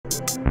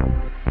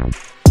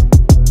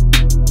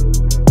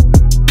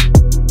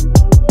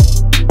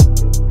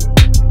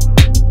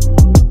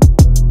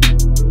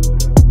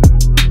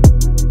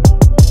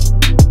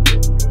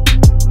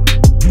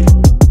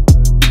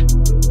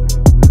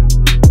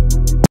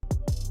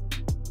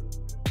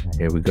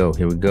Here we go.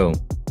 Here we go.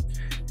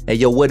 Hey,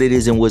 yo, what it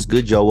is and what's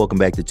good, y'all? Welcome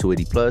back to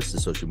 280 Plus, the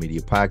social media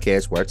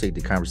podcast where I take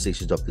the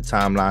conversations off the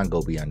timeline,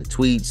 go beyond the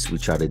tweets. We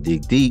try to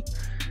dig deep.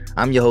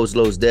 I'm your host,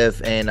 Lowe's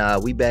Def, and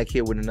we back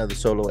here with another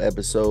solo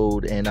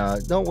episode. And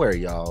don't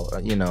worry, y'all.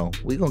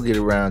 We're going to get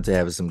around to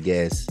having some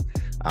guests.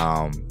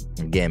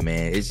 Again,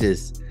 man, it's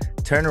just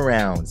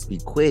turnarounds. Be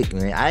quick,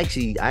 man. I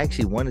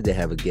actually wanted to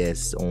have a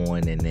guest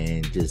on, and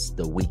then just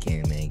the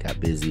weekend, man, got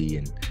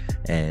busy.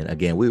 And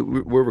again,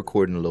 we're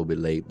recording a little bit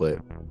late, but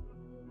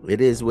it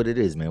is what it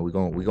is, man. We're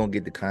gonna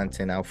get the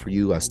content out for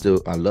you. I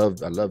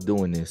love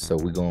doing this, so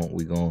we're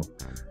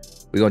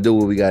gonna do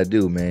what we gotta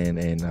do, man.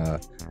 And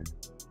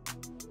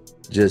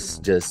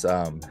just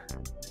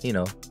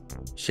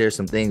share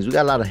some things. We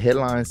got a lot of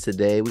headlines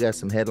today. We got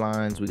some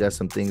headlines. We got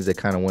some things that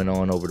kind of went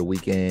on over the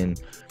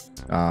weekend,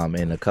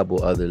 and a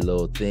couple other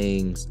little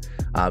things.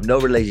 No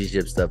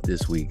relationship stuff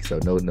this week,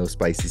 so no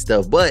spicy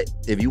stuff. But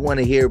if you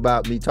want to hear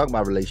about me talk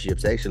about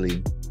relationships,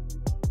 actually,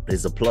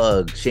 it's a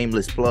plug,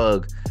 shameless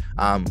plug.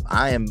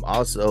 I am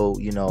also,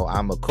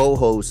 I'm a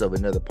co-host of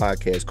another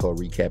podcast called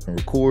Recap and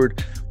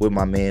Record with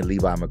my man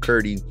Levi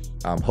McCurdy,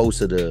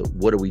 host of the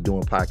What Are We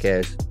Doing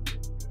podcast.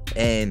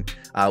 And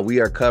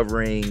we are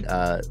covering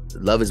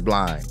Love is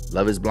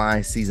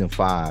Blind season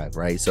 5,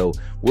 right? So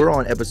we're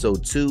on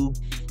episode 2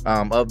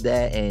 of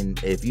that.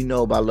 And if you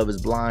know about Love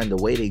is Blind, the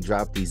way they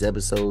drop these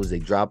episodes, they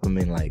drop them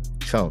in like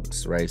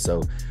chunks, right?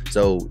 So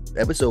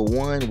episode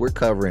 1, we're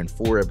covering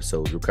 4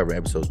 episodes. We're covering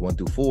episodes 1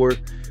 through 4.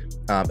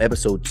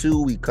 Episode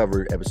 2, we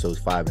covered episodes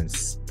 5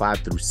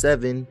 through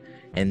 7.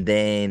 And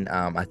then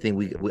I think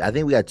we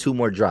got 2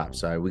 more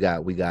drops. All right,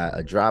 we got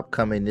a drop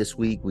coming this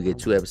week. We get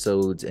 2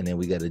 episodes, and then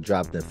we got a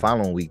drop the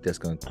following week that's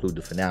going to include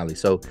the finale.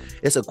 So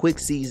it's a quick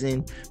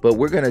season, but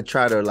we're gonna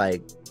try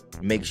to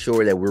make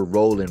sure that we're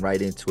rolling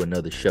right into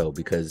another show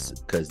because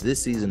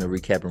this season of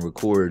Recap and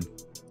Record,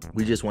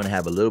 we just want to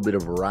have a little bit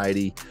of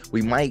variety.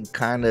 We might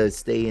kind of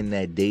stay in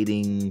that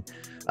dating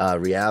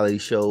reality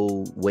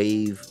show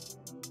wave.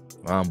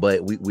 But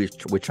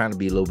we're trying to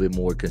be a little bit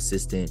more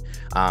consistent,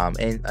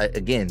 and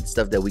again,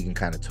 stuff that we can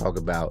kind of talk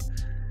about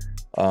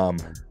on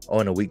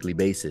a weekly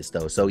basis,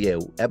 though. So yeah,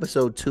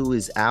 episode 2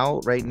 is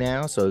out right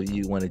now. So if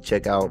you want to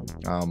check out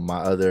our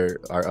other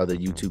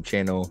YouTube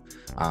channel,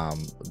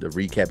 the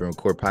Recap and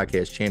Record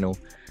podcast channel,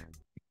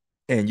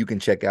 and you can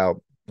check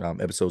out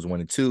episodes 1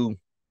 and 2.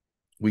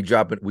 We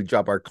drop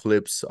our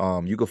clips.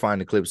 You can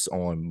find the clips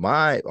on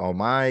my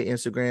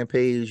Instagram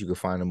page. You can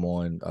find them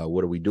on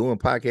What Are We Doing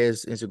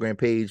podcast Instagram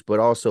page, but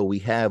also we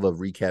have a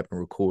Recap and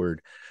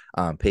Record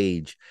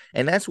page,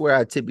 and that's where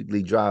I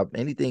typically drop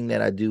anything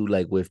that I do,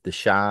 like with the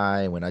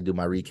Shy, when I do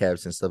my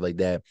recaps and stuff like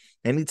that.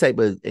 Any type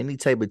of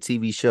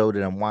TV show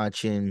that I'm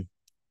watching,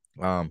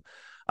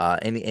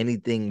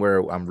 anything where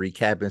I'm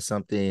recapping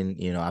something,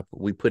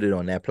 we put it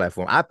on that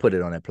platform. I put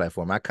it on that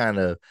platform. I kind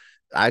of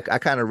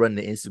run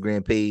the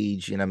Instagram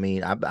page, and I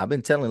mean, I've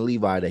been telling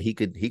Levi that he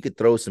could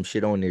throw some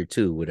shit on there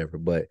too, whatever.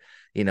 But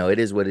it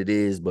is what it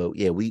is. But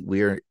yeah,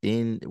 we're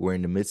in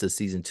the midst of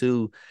season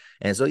 2,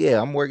 and so yeah,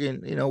 I'm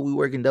working. We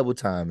working double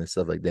time and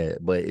stuff like that.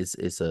 But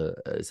it's an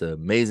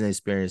amazing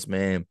experience,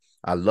 man.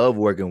 I love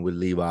working with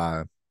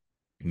Levi,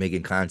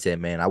 making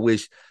content, man. I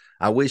wish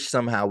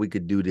somehow we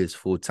could do this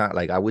full time.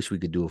 Like I wish we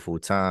could do it full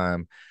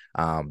time,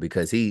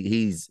 because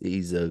he's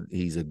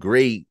a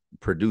great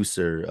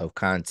producer of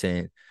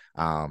content.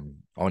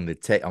 On the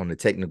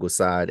technical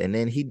side, and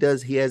then he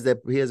has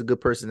a good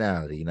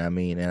personality, you know what I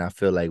mean? And I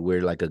feel like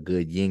we're like a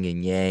good yin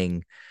and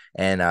yang,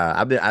 and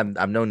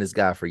I've known this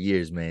guy for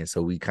years, man,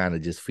 so we kind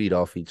of just feed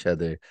off each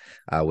other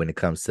when it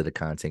comes to the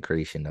content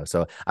creation, though.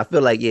 So I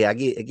feel like, yeah, I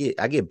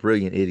get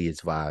Brilliant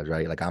Idiots vibes,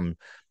 right? Like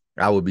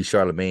I would be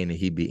Charlemagne and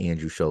he'd be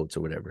Andrew Schultz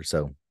or whatever.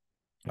 So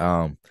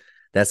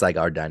that's like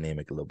our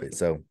dynamic a little bit.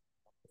 So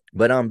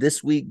but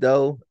this week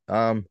though,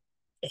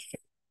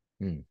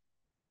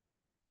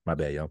 my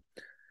bad, yo.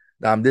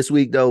 This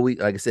week though,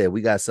 like I said,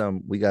 we got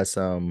some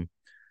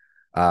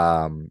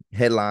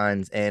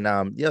headlines,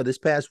 and this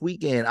past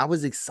weekend I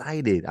was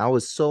excited. I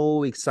was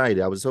so excited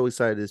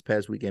this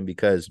past weekend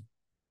because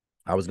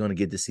I was going to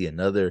get to see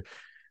another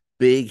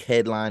big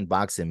headline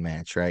boxing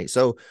match, right?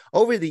 So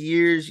over the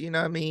years, you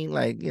know what I mean,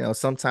 like,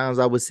 sometimes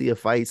I would see a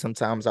fight,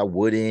 sometimes I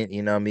wouldn't,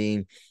 you know what I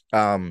mean?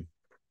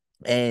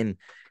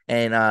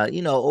 And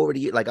over the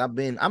years, like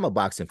I'm a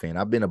boxing fan.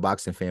 I've been a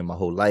boxing fan my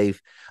whole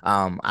life.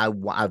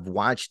 I've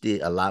watched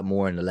it a lot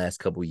more in the last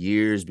couple of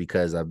years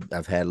because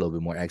I've had a little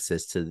bit more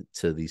access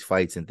to these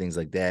fights and things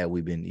like that.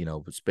 We've been,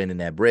 spending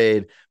that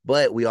bread,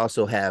 but we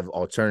also have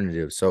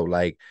alternatives. So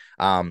like,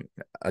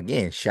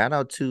 again, shout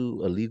out to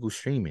illegal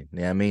streaming. You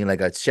know what I mean?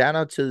 Like a shout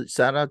out to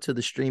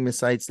the streaming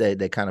sites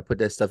that kind of put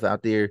that stuff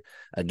out there.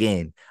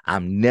 Again,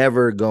 I'm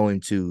never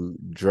going to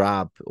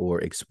drop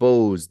or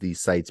expose these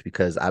sites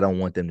because I don't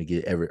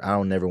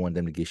never want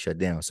them to get shut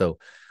down. So,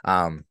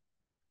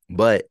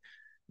 but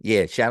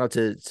yeah, shout out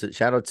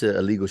to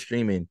illegal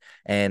streaming.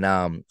 And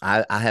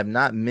I have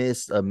not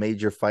missed a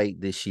major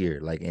fight this year.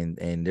 Like,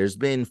 and there's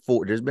been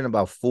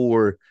about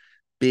four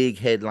big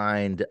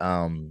headlined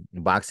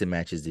boxing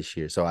matches this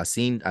year. So I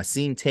seen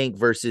Tank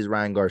versus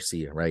Ryan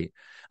Garcia, right?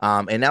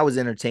 And that was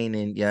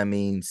entertaining. Yeah, I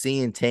mean,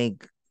 seeing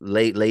Tank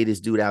lay this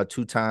dude out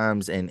 2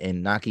 times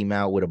and knock him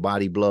out with a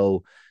body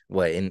blow.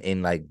 What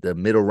in like the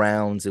middle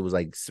rounds? It was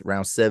like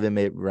round 7,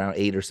 maybe round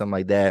 8 or something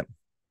like that.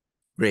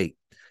 Great.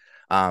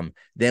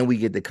 Then we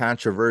get the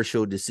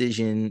controversial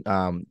decision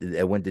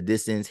that went the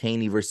distance,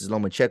 Haney versus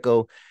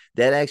Lomachenko.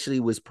 That actually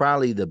was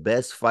probably the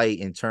best fight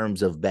in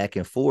terms of back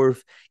and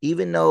forth,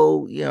 even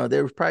though,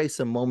 there was probably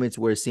some moments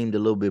where it seemed a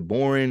little bit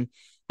boring.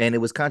 And it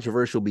was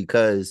controversial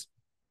because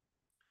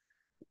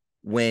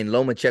when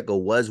Lomachenko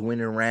was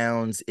winning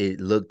rounds, it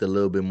looked a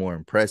little bit more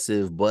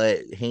impressive, but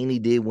Haney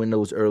did win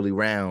those early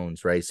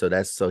rounds, right?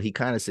 So he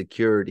kind of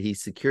secured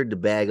the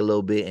bag a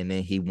little bit, and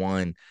then he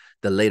won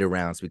the later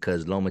rounds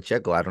because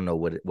Lomachenko, I don't know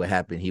what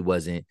happened. He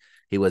wasn't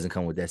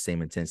coming with that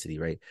same intensity,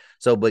 right?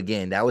 So, but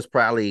again, that was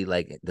probably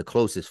like the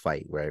closest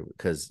fight, right?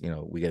 Because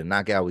we get a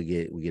knockout, we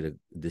get a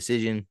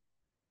decision,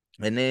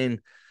 and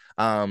then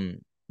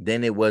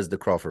it was the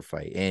Crawford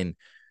fight, and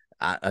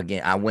I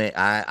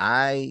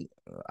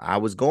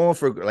was going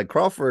for like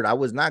Crawford. I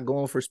was not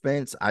going for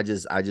Spence. I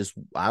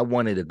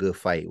wanted a good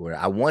fight where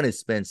I wanted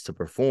Spence to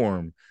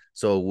perform,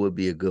 so it would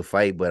be a good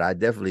fight. But I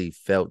definitely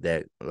felt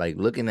that, like,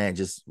 looking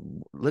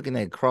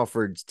at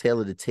Crawford's tail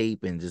of the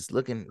tape and just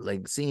looking,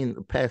 like,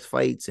 seeing past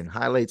fights and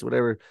highlights,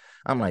 whatever.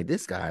 I'm like,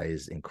 this guy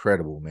is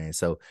incredible, man.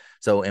 So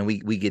and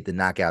we get the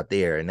knockout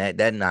there, and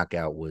that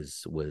knockout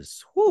was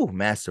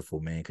masterful,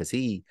 man, because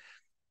he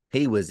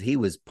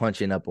was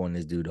punching up on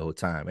this dude the whole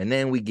time. And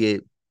then we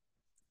get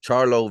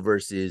Charlo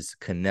versus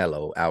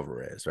Canelo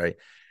Alvarez, right?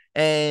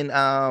 And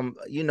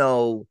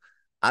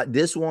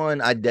this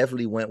one I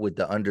definitely went with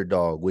the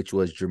underdog, which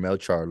was Jermell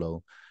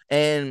Charlo.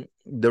 And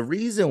the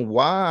reason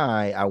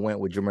why I went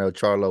with Jermell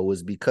Charlo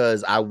was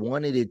because I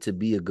wanted it to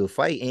be a good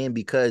fight, and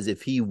because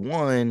if he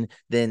won,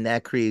 then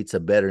that creates a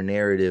better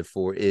narrative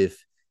for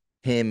if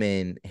him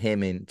and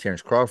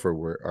Terence Crawford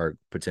are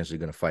potentially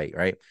going to fight,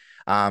 right?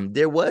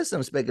 There was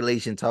some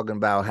speculation talking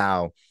about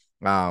how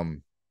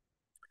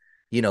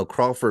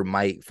Crawford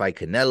might fight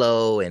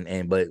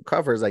Canelo, but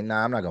Crawford's like,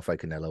 nah, I'm not gonna fight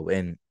Canelo.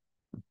 And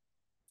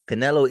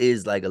Canelo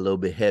is like a little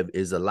bit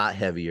is a lot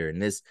heavier,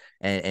 and this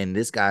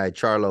guy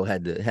Charlo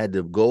had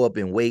to go up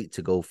in weight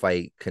to go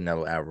fight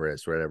Canelo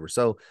Alvarez or whatever.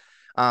 So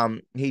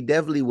he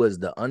definitely was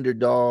the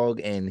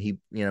underdog, and he,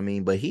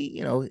 but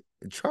he,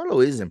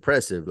 Charlo is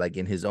impressive, like,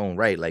 in his own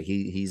right. Like,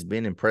 he's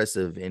been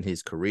impressive in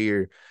his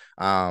career.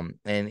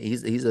 And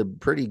he's a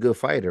pretty good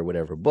fighter,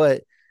 whatever.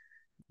 But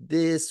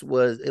it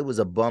was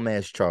a bum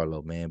ass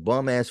Charlo, man.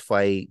 Bum ass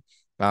fight.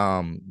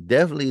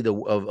 Definitely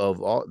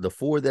of all the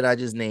 4 that I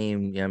just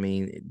named,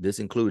 this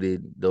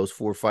included those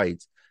 4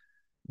 fights,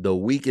 the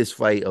weakest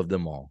fight of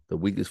them all. The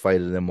weakest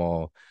fight of them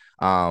all.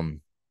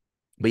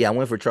 But yeah, I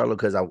went for Charlo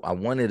because I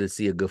wanted to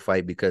see a good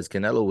fight because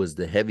Canelo was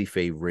the heavy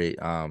favorite.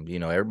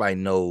 Everybody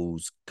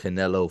knows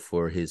Canelo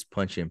for his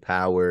punching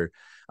power.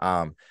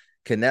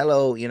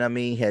 Canelo,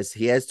 he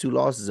has 2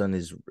 losses on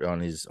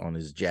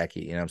his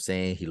jacket. You know what I'm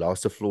saying? He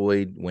lost to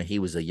Floyd when he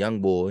was a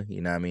young boy.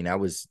 You know what I mean? I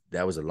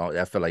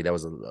felt like that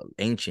was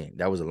ancient.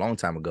 That was a long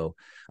time ago.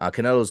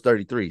 Canelo's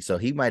 33, so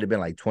he might have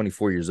been like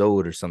 24 years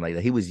old or something like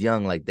that. He was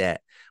young like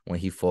that when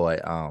he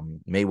fought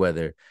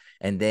Mayweather.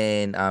 And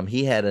then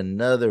he had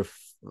another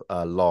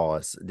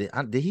loss.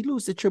 Did he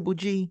lose to Triple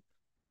G?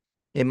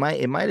 It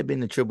might have been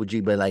the Triple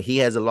G, but like he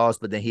has a loss,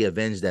 but then he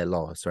avenged that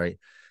loss, right?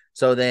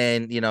 So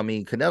then,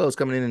 Canelo's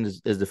coming in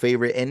as the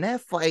favorite, and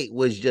that fight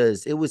was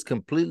it was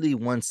completely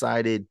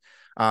one-sided.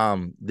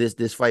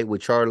 This fight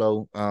with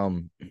Charlo,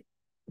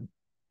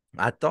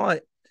 I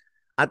thought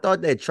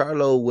that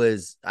Charlo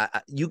was,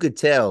 you could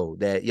tell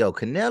that,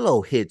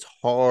 Canelo hits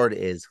hard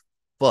as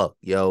fuck,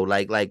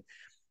 like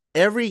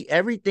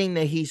everything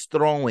that he's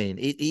throwing,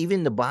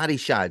 even the body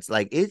shots,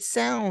 like it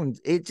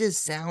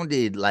just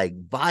sounded like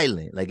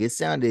violent. Like it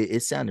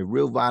sounded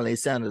real violent. It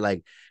sounded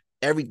like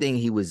everything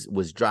he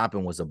was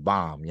dropping was a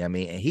bomb. You know what I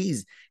mean? And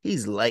he's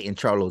lighting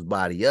Charlo's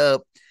body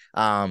up.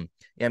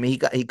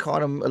 He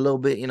caught him a little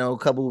bit, a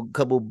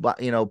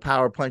couple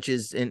power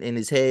punches in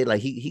his head.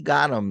 Like he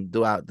got him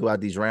throughout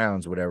these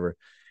rounds, whatever.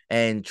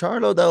 And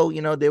Charlo, though,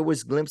 there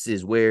was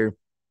glimpses where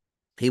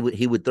he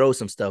would throw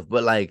some stuff,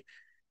 but like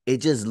it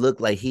just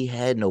looked like he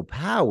had no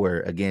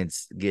power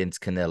against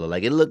Canelo.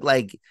 Like it looked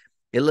like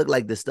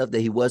the stuff that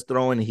he was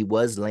throwing, he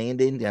was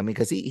landing. I mean,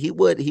 because he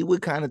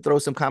would kind of throw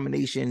some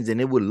combinations and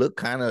it would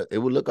look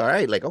all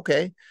right. Like,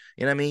 okay,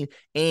 you know what I mean?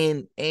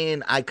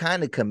 And I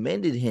kind of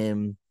commended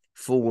him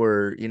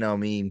for,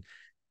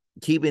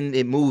 keeping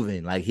it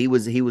moving. Like he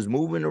was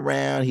moving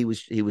around. He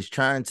was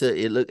trying to,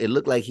 it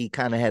looked like he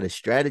kind of had a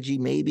strategy,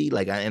 maybe.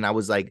 Like, and I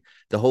was like,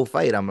 the whole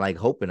fight, I'm like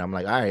hoping, I'm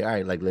like, all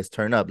right, like let's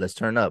turn up.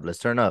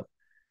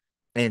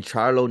 And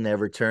Charlo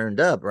never turned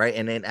up, right?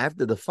 And then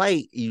after the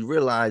fight, you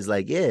realize,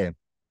 like, yeah,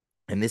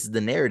 and this is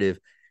the narrative.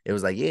 It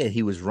was like, yeah,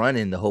 he was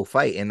running the whole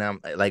fight, and I'm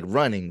like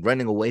running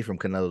away from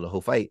Canelo the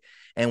whole fight.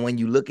 And when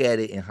you look at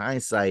it in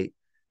hindsight,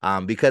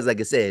 because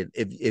like I said,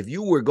 if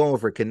you were going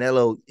for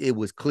Canelo, it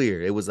was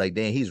clear. It was like,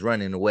 damn, he's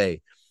running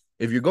away.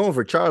 if you're going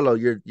for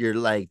Charlo, you're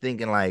like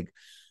thinking like,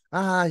 you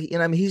know,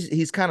 what I mean,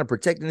 he's kind of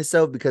protecting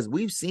himself because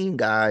we've seen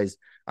guys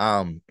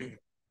like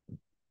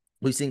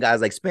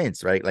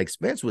Spence, right? Like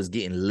Spence was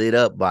getting lit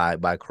up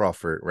by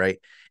Crawford, right?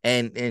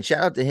 And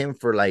shout out to him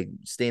for like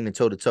standing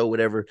toe to toe,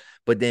 whatever.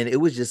 But then it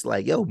was just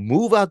like, yo,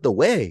 move out the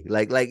way.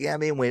 Like yeah, I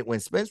mean, when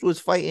Spence was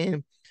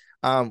fighting,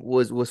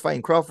 was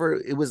fighting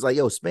Crawford, it was like,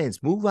 yo,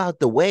 Spence, move out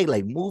the way,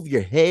 like move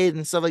your head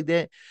and stuff like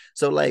that.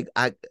 So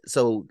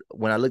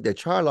when I looked at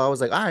Charlo, I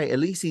was like, all right, at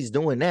least he's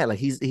doing that. Like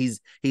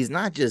he's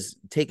not just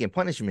taking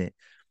punishment,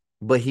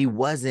 but he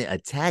wasn't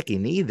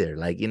attacking either.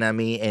 Like, you know what I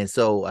mean? And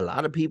so a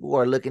lot of people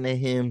are looking at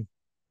him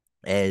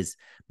as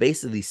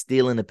basically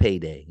stealing a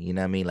payday. You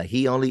know what I mean? Like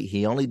he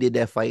only did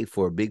that fight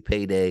for a big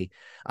payday.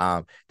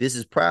 This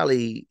is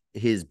probably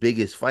his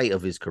biggest fight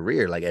of his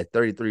career. Like at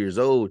 33 years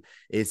old,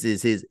 this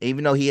is his,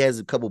 even though he has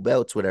a couple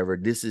belts, whatever,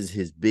 this is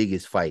his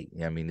biggest fight. You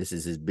know what I mean, this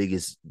is his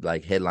biggest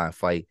like headline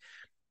fight.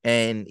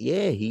 And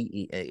yeah,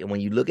 he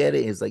when you look at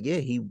it, it's like, yeah,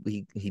 he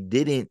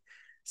didn't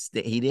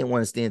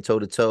want to stand toe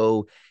to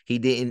toe. He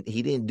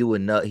didn't do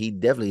enough. He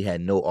definitely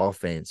had no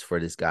offense for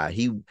this guy.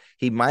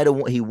 He might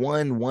have he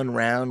won one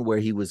round where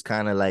he was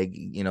kind of like,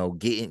 you know,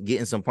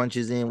 getting some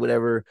punches in,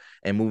 whatever,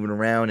 and moving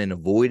around and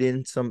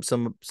avoiding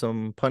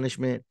some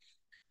punishment.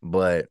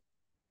 But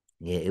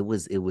yeah, it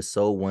was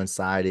so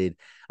one-sided.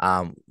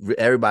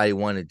 Everybody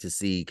wanted to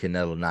see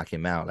Canelo knock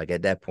him out. Like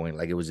at that point,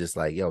 like it was just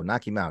like, yo,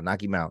 knock him out,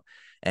 knock him out.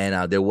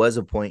 And there was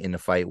a point in the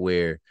fight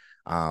where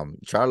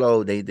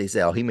Charlo, they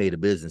said, oh, he made a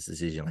business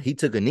decision. Like he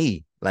took a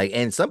knee. Like,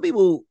 and some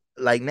people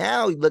like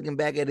now looking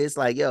back at it, it's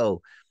like,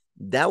 yo,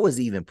 that was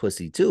even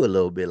pussy too, a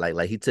little bit.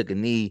 Like he took a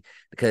knee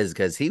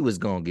because he was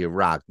gonna get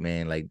rocked,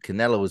 man. Like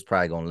Canelo was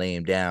probably gonna lay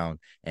him down,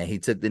 and he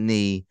took the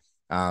knee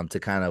to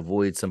kind of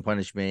avoid some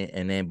punishment.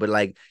 And then, but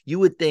like you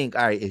would think,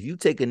 all right, if you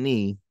take a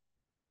knee,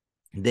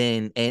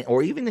 then and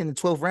or even in the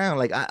 12th round,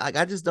 like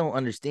I just don't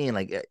understand.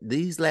 Like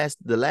the last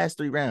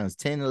 3 rounds,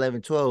 10,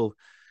 11, 12,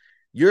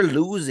 you're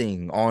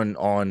losing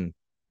on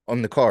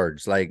the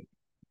cards. Like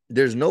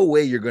there's no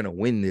way you're gonna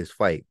win this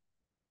fight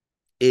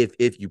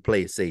if you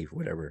play it safe,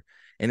 whatever.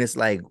 And it's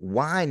like,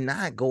 why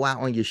not go out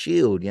on your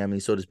shield? You know what I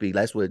mean, so to speak.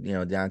 That's what, you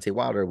know, Deontay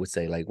Wilder would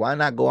say. Like, why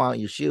not go out on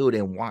your shield,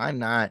 and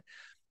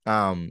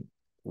um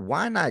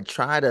why not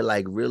try to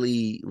like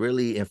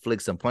really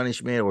inflict some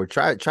punishment, or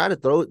try to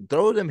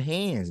throw them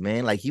hands,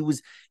 man. Like you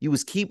was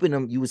keeping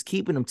them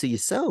to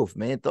yourself,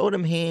 man. Throw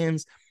them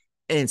hands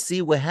and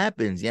see what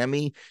happens. Yeah, I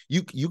mean,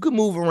 you could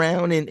move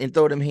around and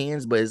throw them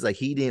hands, but it's like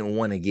he didn't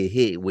want to get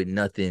hit with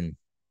nothing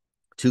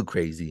too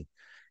crazy.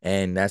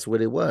 And that's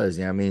what it was.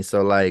 Yeah, I mean,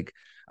 so like,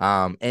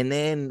 and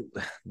then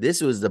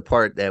this was the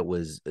part that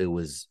it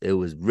was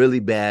really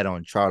bad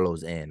on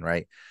Charlo's end,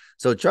 right?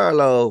 So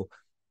Charlo,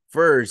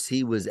 first,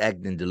 he was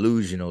acting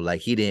delusional, like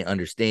he didn't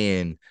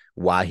understand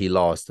why he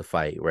lost the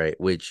fight, right?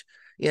 Which,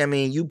 yeah, I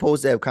mean, you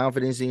supposed to have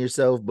confidence in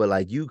yourself, but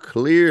like you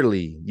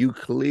clearly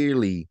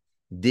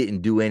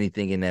didn't do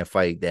anything in that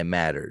fight that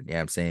mattered. You know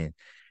what I'm saying?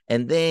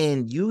 And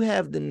then you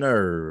have the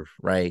nerve,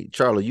 right?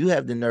 Charlo, you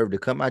have the nerve to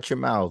come out your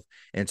mouth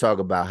and talk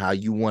about how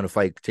you want to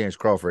fight Terence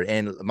Crawford.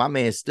 And my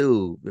man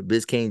Stu,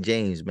 Biscayne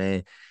James,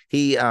 man,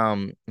 he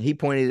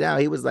pointed out,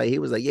 he was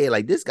like, yeah,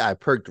 like this guy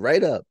perked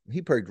right up.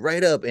 He perked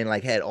right up and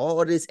like had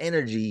all this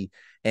energy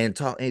and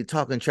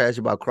talking trash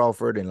about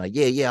Crawford, and like,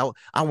 yeah,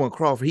 I want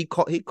Crawford. He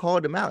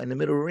called him out in the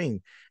middle of the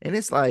ring. And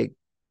it's like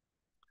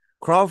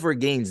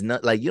Crawford gains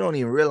not, like you don't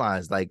even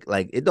realize, like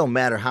it don't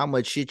matter how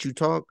much shit you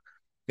talk.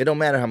 It don't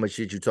matter how much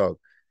shit you talk,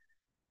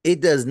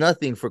 it does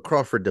nothing for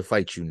Crawford to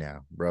fight you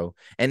now, bro.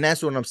 And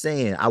that's what I'm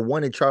saying. I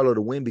wanted Charlo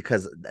to win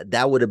because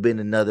that would have been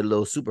another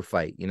little super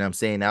fight. You know what I'm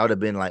saying? That would have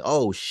been like,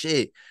 oh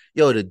shit.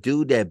 Yo, the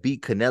dude that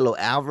beat Canelo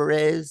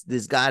Alvarez,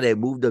 this guy that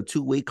moved up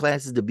 2 weight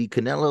classes to beat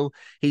Canelo,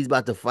 he's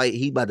about to fight.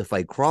 He about to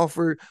fight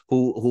Crawford,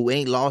 who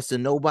ain't lost to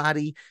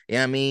nobody. You know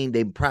what I mean?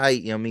 They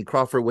probably, you know what I mean,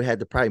 Crawford would have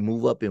to probably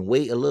move up and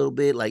wait a little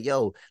bit. Like,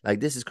 yo, like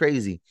this is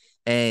crazy.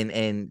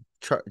 And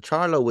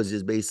Charlo was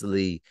just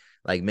basically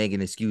like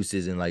making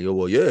excuses and like, oh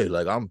well, yeah,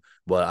 like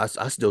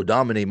I still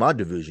dominate my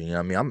division. You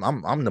know what I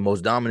mean? I'm the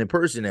most dominant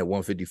person at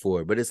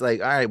 154. But it's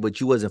like, all right, but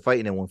you wasn't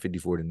fighting at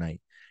 154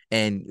 tonight.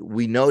 And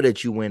we know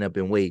that you went up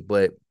in weight,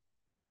 but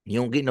you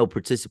don't get no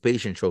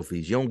participation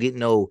trophies. You don't get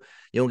no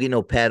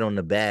pat on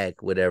the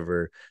back,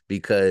 whatever,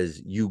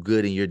 because you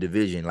good in your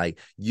division. Like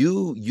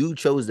you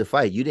chose to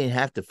fight. You didn't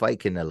have to fight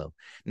Canelo.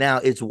 Now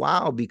it's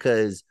wild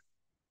because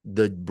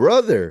the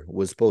brother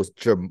was supposed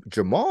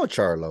Jamal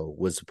Charlo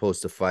was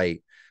supposed to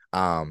fight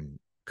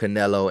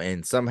Canelo,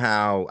 and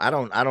somehow I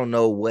don't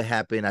know what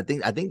happened. I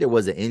think there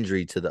was an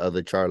injury to the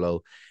other Charlo,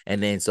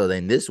 and then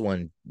this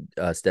one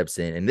steps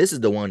in, and this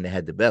is the one that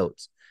had the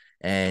belts,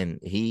 and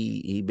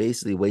he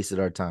basically wasted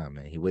our time,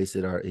 man. He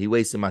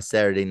wasted my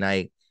Saturday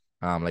night.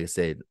 Like I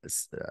said,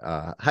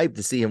 hyped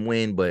to see him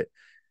win, but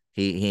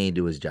he ain't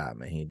do his job,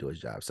 man. He ain't do his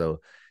job.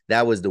 So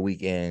that was the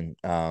weekend.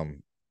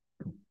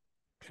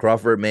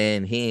 Crawford,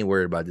 man, he ain't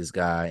worried about this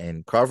guy,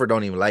 and Crawford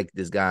don't even like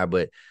this guy.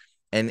 But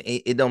and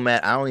it don't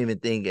matter. I don't even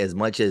think as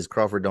much as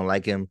Crawford don't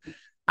like him.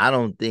 I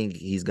don't think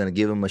he's gonna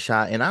give him a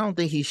shot, and I don't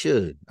think he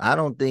should. I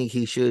don't think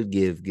he should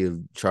give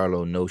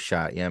Charlo no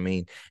shot. You know what I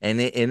mean?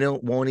 And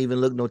it won't even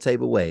look no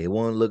type of way. It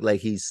won't look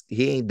like he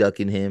ain't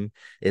ducking him.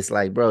 It's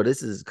like, bro,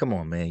 this is come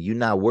on, man. You're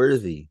not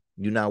worthy.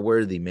 You're not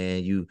worthy, man.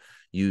 I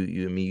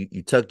mean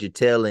you tucked your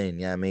tail in,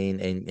 you know what I mean,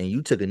 and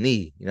you took a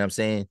knee, you know what I'm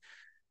saying?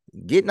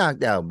 Get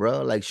knocked out,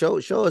 bro. Like show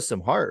us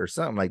some heart or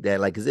something like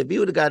that. Like, cause if it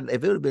would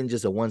have been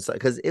just a one side,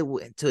 cause it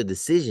went to a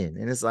decision,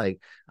 and it's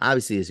like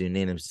obviously it's a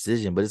unanimous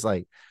decision, but it's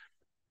like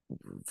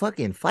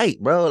fucking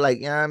fight, bro. Like,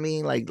 you know what I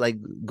mean? Like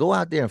go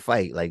out there and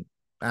fight. Like,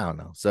 I don't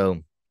know.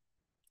 So,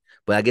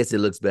 but I guess it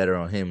looks better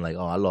on him. Like,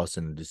 oh, I lost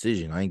in the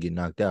decision. I ain't get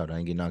knocked out. I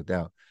ain't get knocked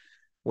out.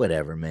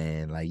 Whatever,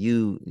 man. Like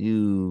you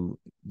knew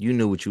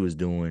what you was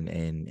doing,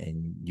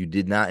 and you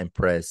did not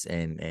impress,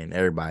 and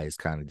everybody's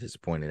kind of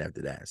disappointed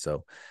after that. So,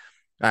 all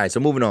right. So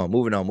moving on.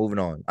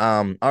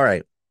 All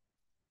right.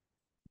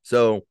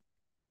 So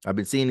I've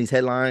been seeing these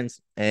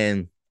headlines,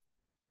 and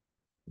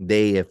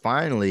they have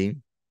finally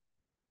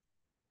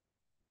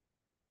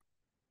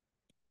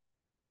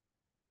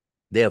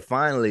they have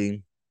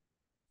finally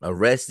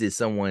arrested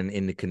someone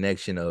in the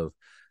connection of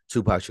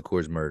Tupac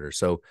Shakur's murder.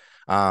 So,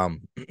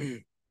 man,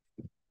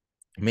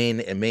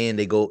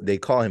 they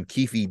call him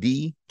Keefy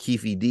D.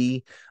 Keefy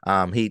D.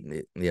 I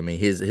mean,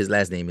 his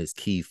last name is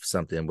Keef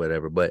something,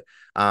 whatever. But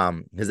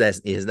his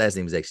last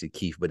name is actually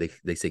Keef, but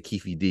they say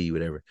Keefy D,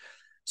 whatever.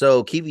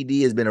 So Keefy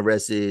D has been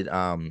arrested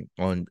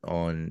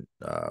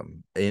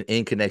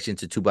in connection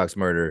to Tupac's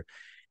murder.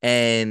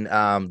 And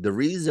the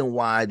reason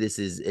why this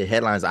is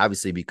headlines,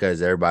 obviously,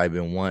 because everybody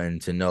been wanting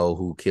to know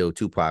who killed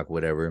Tupac,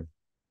 whatever.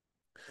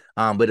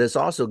 But it's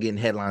also getting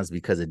headlines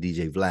because of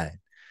DJ Vlad.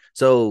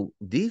 So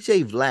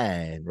DJ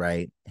Vlad,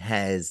 right,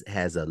 has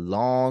a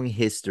long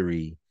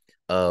history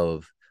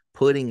of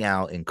putting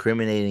out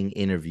incriminating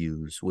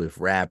interviews with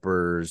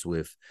rappers,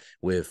 with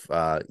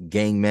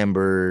gang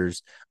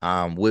members,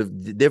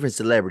 with different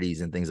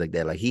celebrities and things like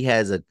that. Like he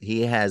has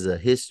a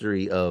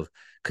history of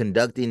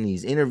conducting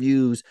these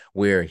interviews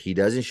where he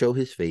doesn't show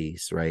his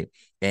face, right?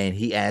 And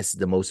he asks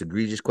the most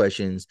egregious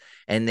questions.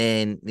 And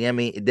then, yeah, I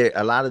mean, there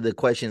a lot of the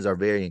questions are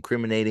very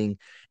incriminating.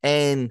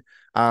 And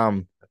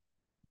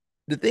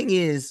the thing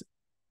is,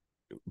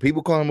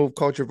 people call him a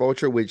culture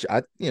vulture, which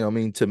I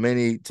mean, to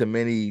many,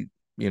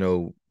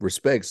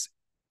 respects,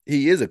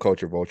 he is a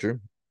culture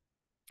vulture.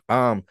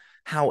 Um,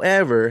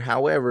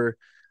 however,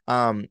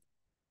 um,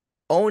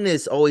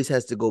 onus always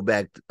has to go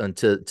back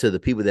to the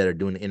people that are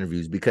doing the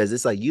interviews, because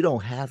it's like you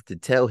don't have to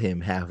tell him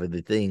half of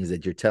the things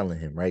that you're telling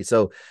him, right?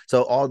 So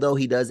although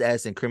he does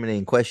ask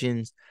incriminating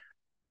questions,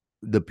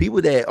 the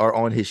people that are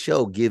on his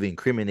show give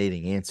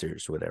incriminating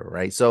answers, whatever,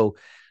 right? So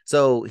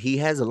he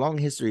has a long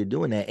history of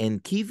doing that.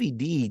 And Keefy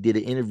D did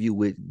an interview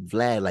with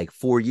Vlad like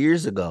 4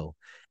 years ago.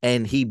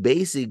 And he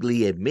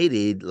basically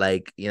admitted,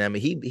 like, I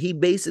mean, he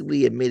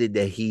basically admitted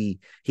that he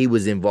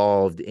was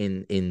involved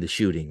in the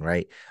shooting,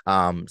 right?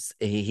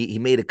 He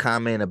made a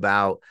comment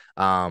about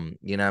what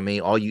I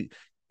mean, all you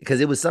because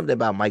it was something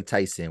about Mike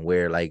Tyson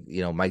where, like,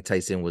 Mike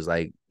Tyson was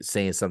like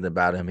saying something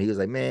about him. He was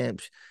like, man,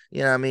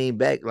 you know what I mean?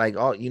 Back like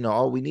all I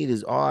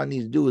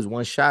need to do is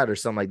one shot or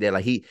something like that.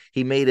 Like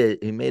he made an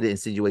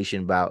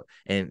insinuation about,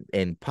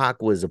 and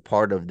Pac was a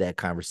part of that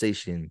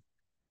conversation.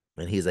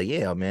 And he's like,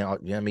 yeah, man,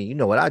 I mean, you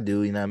know what I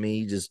do, you know what I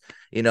mean? You just,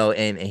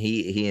 and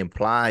he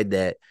implied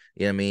that,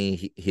 I mean,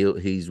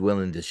 he's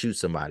willing to shoot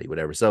somebody,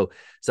 whatever. So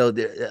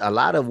there, a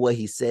lot of what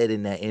he said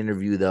in that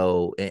interview,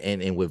 though,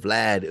 and with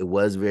Vlad, it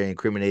was very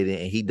incriminating,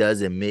 and he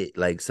does admit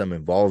like some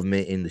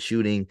involvement in the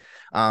shooting.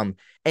 And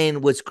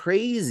what's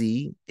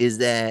crazy is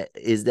that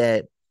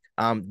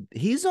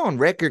he's on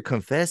record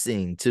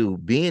confessing to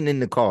being in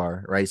the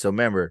car, right? So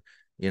remember,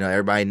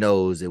 everybody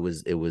knows it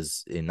was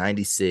in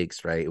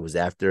 96, right? It was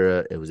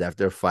after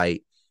a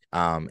fight.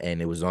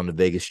 And it was on the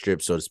Vegas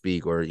Strip, so to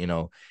speak, or they're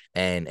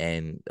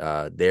in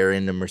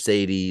the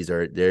Mercedes,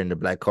 or they're in the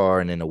black car,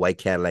 and then the white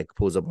Cadillac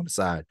pulls up on the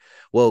side.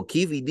 Well,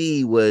 Keefy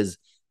D was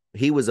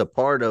a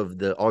part of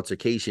the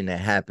altercation that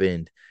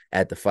happened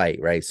at the fight,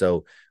 right?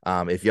 So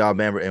if y'all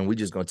remember, and we're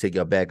just gonna take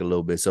y'all back a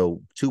little bit.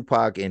 So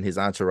Tupac and his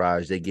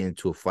entourage, they get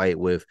into a fight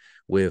with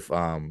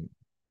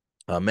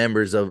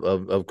members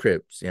of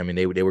Crips. I mean,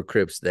 they were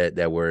Crips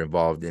that were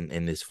involved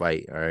in this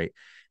fight. All right.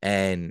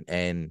 And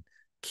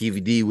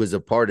KVD was a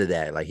part of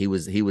that. Like he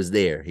was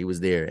there.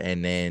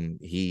 And then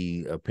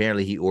he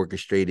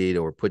orchestrated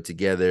or put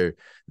together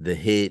the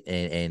hit,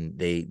 and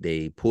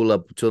they pull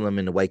up to him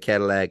in the white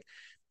Cadillac.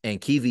 And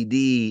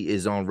KVD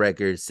is on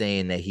record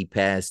saying that he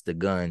passed the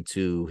gun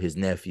to his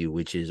nephew,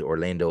 which is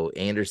Orlando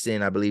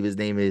Anderson, I believe his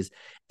name is.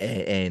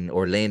 And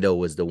Orlando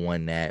was the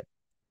one that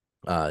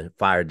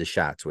fired the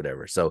shots,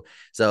 whatever. So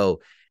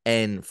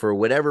and for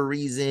whatever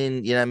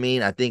reason, you know what I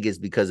mean, I think it's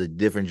because of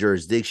different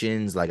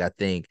jurisdictions. Like I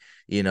think,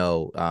 in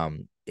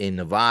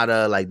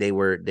Nevada, like they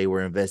were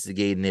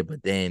investigating it,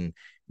 but then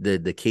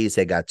the case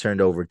had got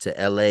turned over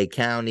to LA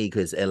County,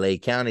 because LA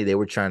County, they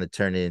were trying to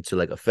turn it into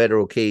like a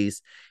federal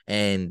case,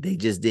 and they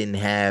just didn't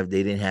have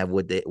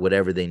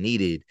whatever they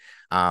needed.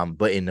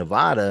 But in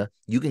Nevada,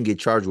 you can get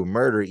charged with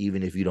murder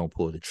even if you don't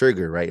pull the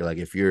trigger, right? Like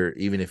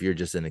even if you're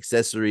just an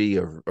accessory,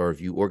 or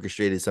if you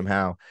orchestrated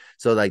somehow.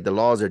 So like the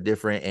laws are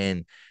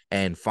different.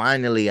 And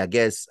finally, I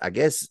guess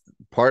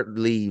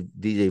partly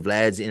DJ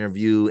Vlad's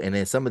interview, and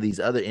then some of these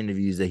other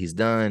interviews that he's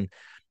done,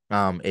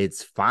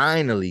 it's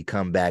finally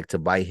come back to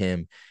bite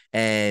him.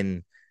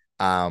 And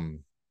um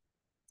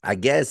I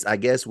guess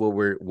what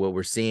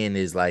we're seeing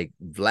is like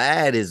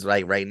Vlad is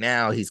like right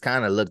now he's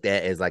kind of looked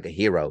at as like a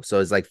hero. So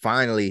it's like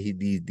finally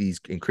these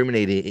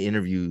incriminating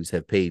interviews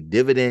have paid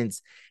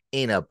dividends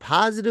in a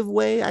positive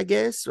way, I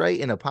guess, right?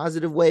 In a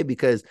positive way,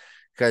 because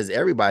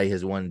everybody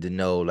has wanted to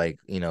know, like,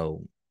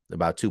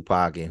 about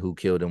Tupac and who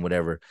killed him,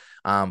 whatever.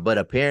 But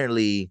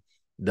apparently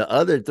the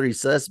other three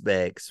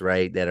suspects,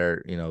 right, that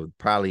are,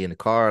 probably in the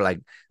car, like,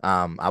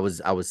 I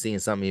was seeing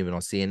something even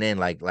on CNN,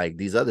 like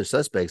these other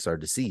suspects are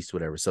deceased,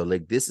 whatever. So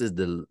like this is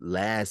the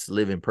last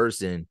living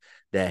person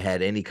that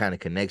had any kind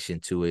of connection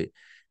to it.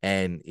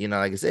 And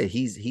like I said,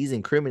 he's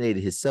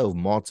incriminated himself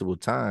multiple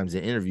times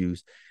in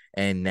interviews.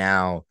 And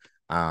now,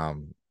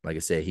 like I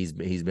said, he's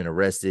been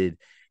arrested.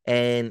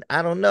 And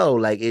I don't know,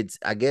 like, it's,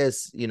 I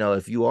guess,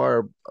 if you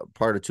are a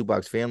part of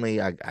Tupac's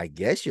family, I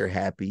guess you're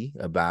happy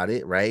about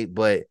it, right?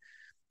 But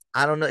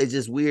I don't know. It's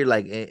just weird,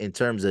 like, in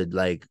terms of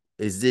like,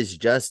 is this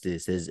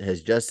justice?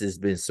 Has justice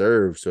been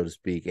served, so to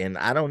speak? And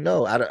I don't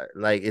know. I don't,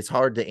 like, it's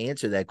hard to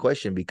answer that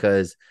question,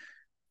 because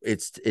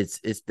it's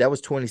that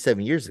was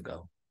 27 years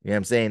ago. You know what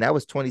I'm saying? That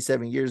was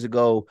 27 years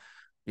ago.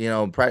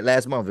 Probably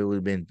last month it would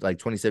have been like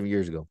 27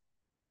 years ago.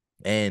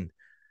 And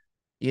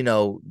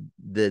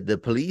the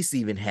police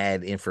even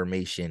had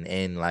information,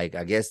 and like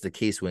I guess the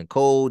case went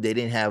cold. They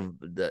didn't have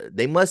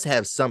they must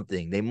have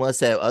something. They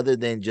must have, other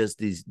than just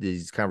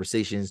these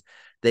conversations,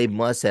 they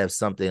must have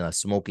something, a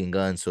smoking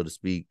gun, so to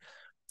speak,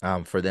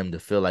 for them to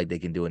feel like they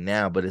can do it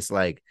now. But it's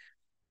like,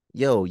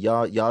 yo,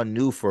 y'all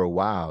knew for a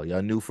while.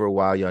 Y'all knew for a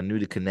while. Y'all knew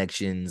the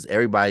connections.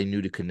 Everybody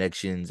knew the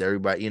connections.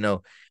 Everybody,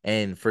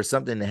 and for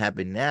something to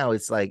happen now,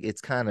 it's like,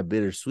 it's kind of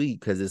bittersweet,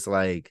 because it's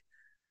like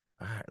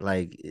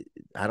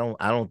I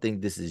don't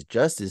think this is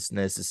justice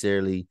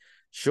necessarily.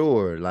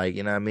 Sure, like,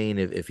 what I mean,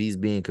 if he's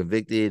being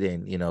convicted,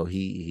 and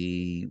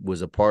he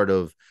was a part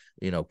of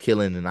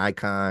killing an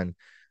icon,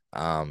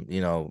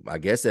 I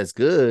guess that's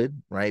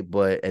good, right?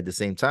 But at the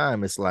same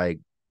time, it's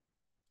like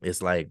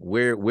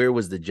where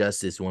was the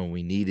justice when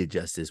we needed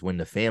justice, when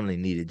the family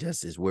needed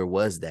justice? Where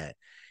was that?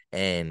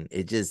 And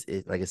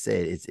like I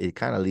said, it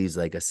kind of leaves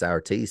like a sour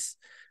taste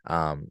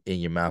in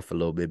your mouth a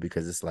little bit,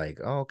 because it's like,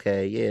 oh,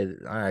 okay, yeah,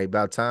 all right,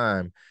 about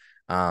time.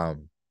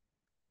 um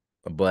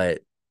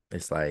but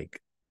it's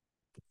like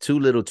too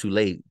little too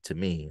late to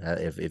me.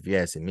 If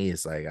you're asking me,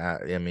 it's like,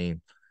 I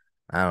mean,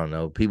 I don't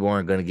know. People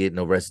aren't going to get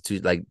no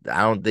restitution. Like,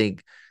 I don't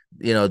think,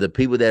 the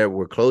people that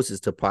were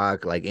closest to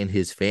Pac, like in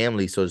his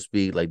family, so to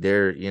speak, like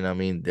they're, I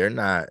mean, they're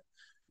not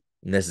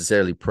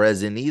necessarily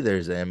present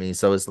either. I mean,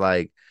 so it's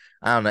like,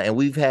 I don't know. And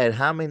we've had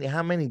how many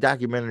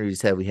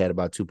documentaries have we had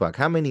about Tupac?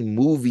 How many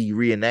movie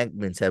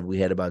reenactments have we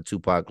had about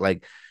Tupac?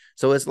 Like,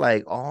 so it's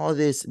like all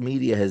this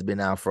media has been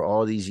out for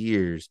all these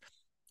years,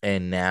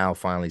 and now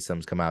finally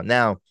something's come out.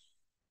 Now,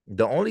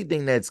 the only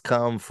thing that's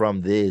come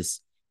from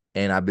this,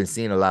 and I've been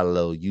seeing a lot of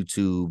little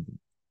YouTube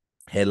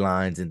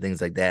headlines and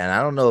things like that, and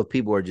I don't know if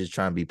people are just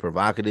trying to be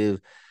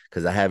provocative,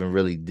 because I haven't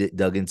really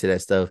dug into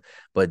that stuff,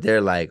 but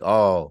they're like,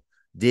 oh,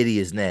 Diddy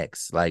is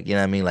next, like, what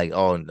I mean, like,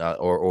 oh,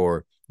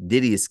 or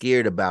Diddy is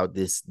scared about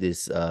this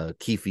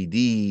Keefe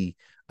D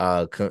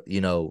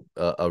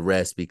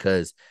arrest,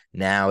 because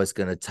now it's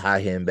gonna tie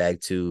him back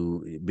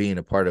to being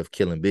a part of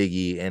killing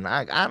Biggie. And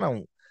I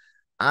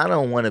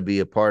don't want to be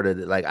a part of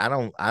it. Like, I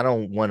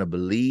don't want to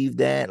believe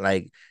that.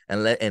 Like,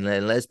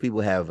 unless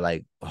people have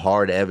like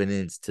hard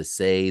evidence to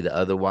say the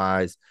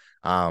otherwise.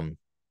 um,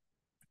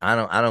 I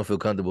don't feel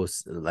comfortable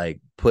like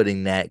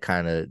putting that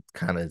kind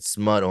of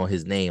smut on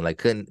his name, like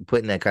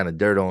putting that kind of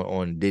dirt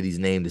on Diddy's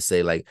name, to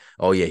say like,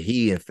 oh yeah,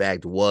 he in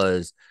fact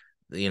was,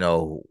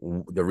 the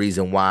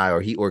reason why, or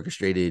he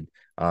orchestrated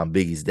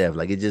Biggie's death.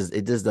 Like, it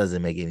just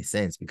doesn't make any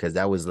sense, because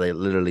that was like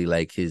literally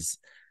like his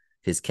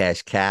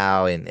cash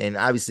cow. And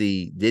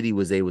obviously Diddy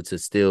was able to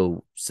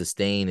still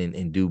sustain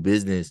and do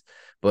business,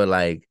 but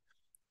like,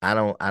 I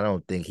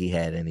don't think he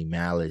had any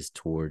malice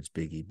towards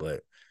Biggie. But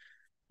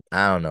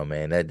I don't know,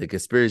 man. That the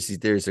conspiracy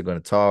theorists are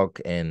going to talk,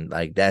 and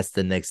like that's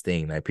the next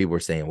thing. Like, people are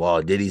saying,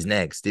 "Well, Diddy's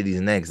next. Diddy's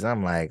next." And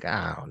I'm like,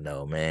 I don't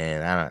know,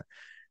 man. I don't.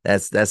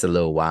 That's a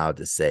little wild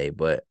to say,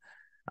 but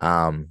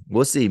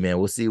we'll see, man.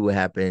 We'll see what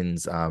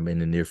happens in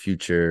the near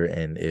future,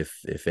 and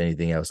if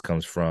anything else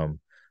comes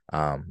from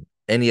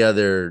any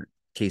other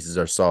cases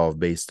are solved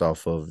based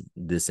off of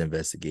this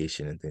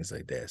investigation and things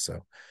like that.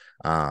 So,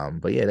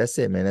 but yeah, that's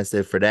it, man. That's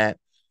it for that.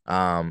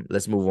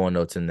 Let's move on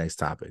though to the next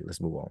topic. Let's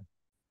move on.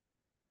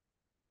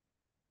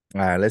 All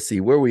right, let's see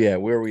where we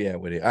at. Where we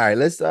at with it? All right,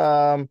 let's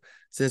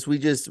since we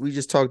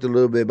just talked a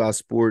little bit about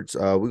sports,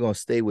 we're gonna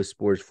stay with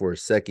sports for a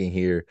second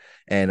here,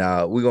 and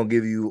we're gonna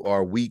give you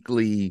our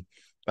weekly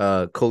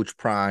Coach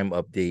Prime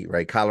update,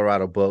 right?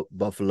 Colorado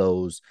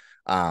Buffaloes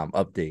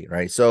update,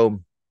 right?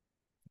 So,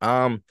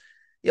 um,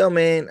 yo,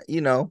 man,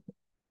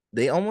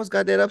 they almost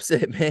got that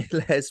upset, man,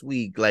 last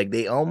week. Like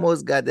they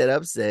almost got that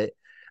upset.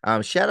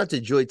 Shout out to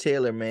Joy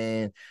Taylor,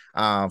 man,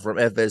 from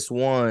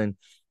FS1.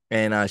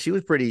 And she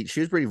was pretty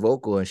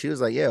vocal, and she was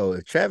like, yo,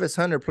 if Travis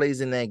Hunter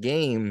plays in that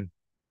game,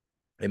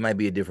 it might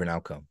be a different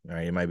outcome. All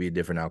right. It might be a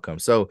different outcome.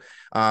 So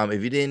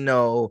if you didn't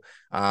know,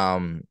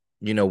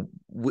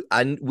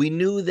 we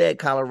knew that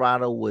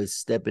Colorado was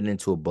stepping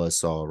into a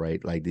buzzsaw,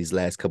 right? Like these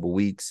last couple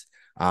weeks.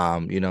 I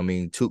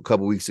mean,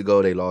 couple weeks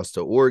ago, they lost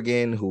to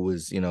Oregon, who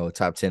was, a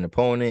top 10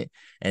 opponent.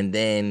 And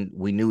then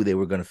we knew they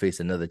were going to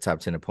face another top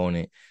 10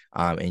 opponent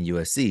in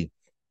USC.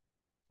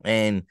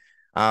 And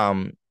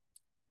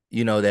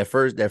that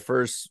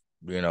first,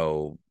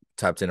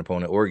 top 10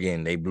 opponent,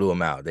 Oregon, they blew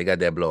them out. They got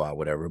that blowout,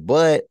 whatever.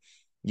 But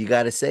you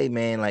got to say,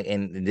 man, like,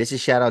 and this is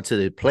shout out to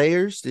the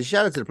players. This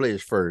shout out to the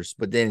players first,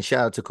 but then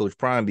shout out to Coach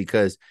Prime,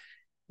 because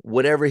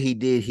whatever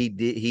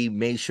he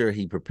made sure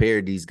he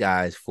prepared these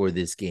guys for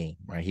this game,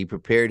 right? He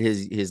prepared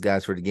his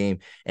guys for the game,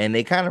 and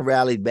they kind of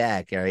rallied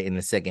back, right, in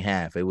the second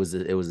half. It was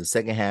a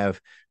second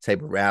half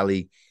type of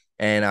rally,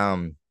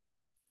 and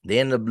they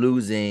ended up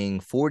losing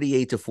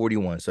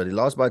 48-41. So they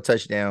lost by a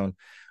touchdown.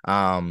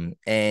 And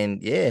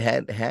yeah,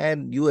 had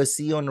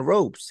USC on the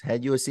ropes.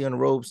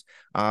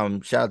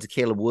 Shout out to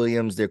Caleb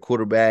Williams, their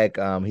quarterback.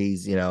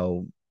 He's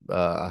a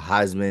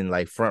Heisman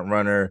like front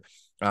runner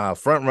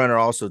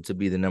also to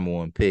be the number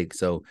one pick.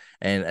 So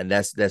and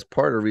that's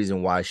part of the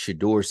reason why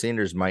Shador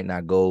Sanders might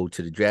not go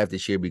to the draft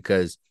this year,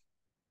 because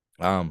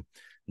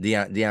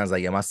Deion's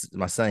like, yeah,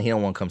 my son, he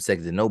don't want to come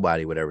second to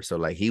nobody, whatever. So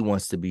like he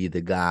wants to be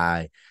the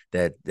guy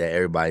that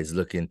everybody's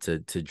looking to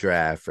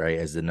draft, right,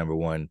 as the number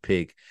one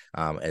pick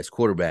as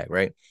quarterback,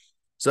 right?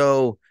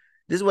 So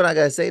this is what I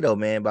gotta say though,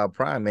 man, about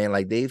Prime, man.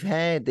 Like they've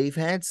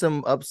had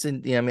some ups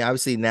and I mean,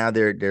 obviously now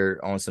they're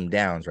on some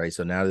downs, right?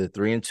 So now they're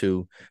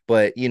 3-2,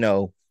 but in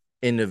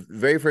the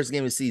very first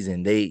game of the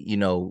season, they,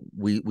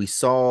 we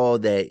saw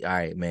that, all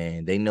right,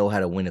 man, they know how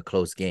to win a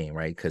close game,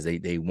 right? Because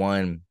they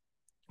won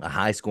a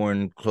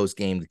high-scoring close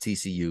game to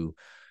TCU,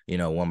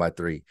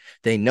 1-3.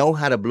 They know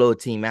how to blow a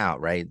team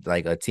out, right?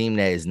 Like a team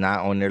that is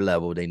not on their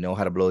level. They know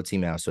how to blow a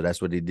team out. So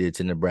that's what they did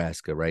to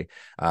Nebraska, right?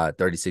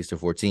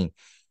 36-14.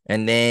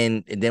 And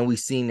then we've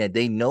seen that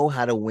they know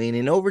how to win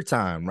in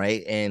overtime,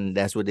 right? And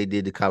that's what they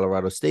did to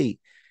Colorado State.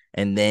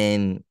 And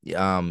then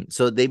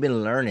so they've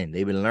been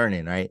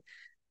learning, right?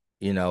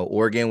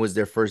 Oregon was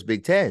their first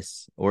big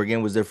test.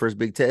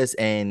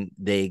 And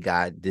they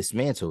got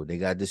dismantled. They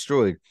got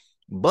destroyed.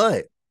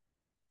 But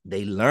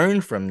they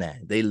learned from that.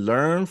 They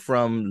learned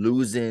from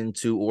losing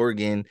to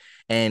Oregon,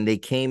 and they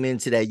came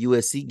into that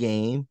USC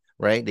game,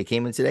 right? They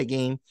came into that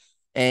game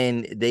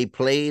and they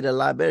played a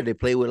lot better. They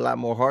played with a lot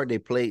more heart. They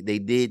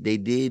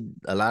did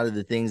a lot of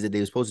the things that they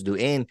were supposed to do.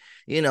 And,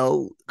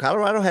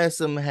 Colorado had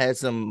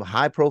some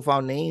high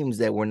profile names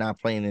that were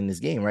not playing in this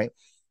game, right?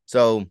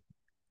 So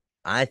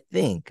I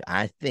think,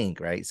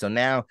 right? So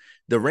now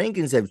the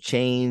rankings have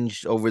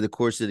changed over the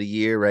course of the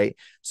year, right?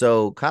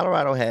 So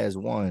Colorado has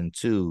 1,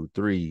 2,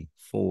 3,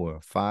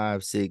 4,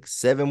 5, 6,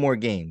 7 more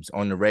games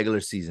on the regular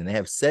season. They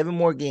have 7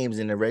 more games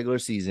in the regular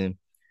season,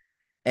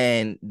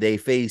 and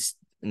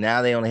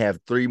now they only have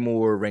 3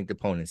 more ranked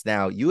opponents.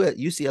 Now,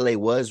 UCLA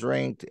was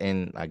ranked,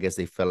 and I guess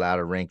they fell out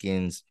of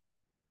rankings.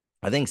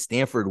 I think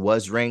Stanford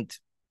was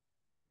ranked,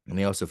 and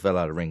they also fell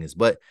out of rankings.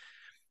 But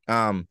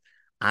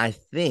I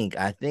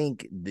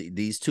think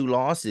these 2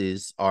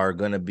 losses are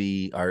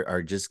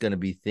just gonna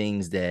be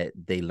things that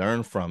they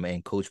learn from,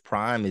 and Coach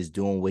Prime is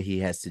doing what he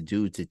has to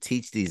do to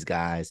teach these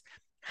guys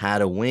how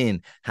to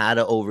win, how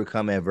to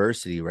overcome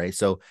adversity, right?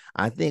 So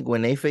I think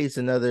when they face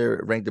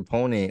another ranked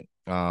opponent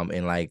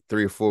in like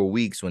 3 or 4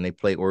 weeks, when they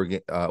play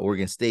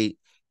Oregon State,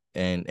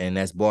 and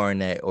that's barring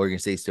that Oregon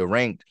State's still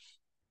ranked,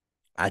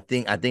 I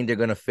think they're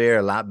gonna fare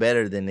a lot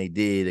better than they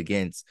did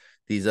against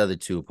these other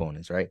 2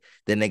 opponents, right?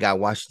 Then they got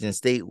Washington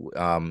State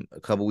a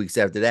couple weeks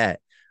after that.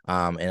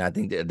 And I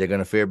think they're going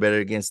to fare better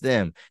against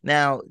them.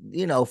 Now,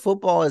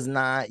 football is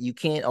not, you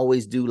can't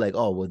always do like,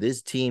 oh, well,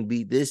 this team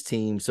beat this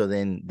team, so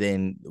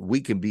then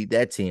we can beat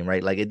that team,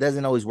 right? Like it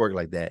doesn't always work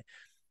like that.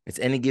 It's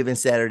any given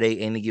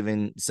Saturday, any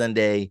given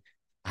Sunday,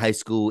 high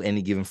school,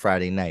 any given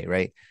Friday night,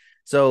 right?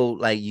 So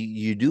like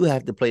you do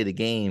have to play the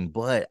game,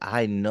 but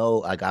I know,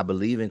 like, I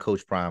believe in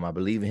Coach Prime. I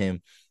believe in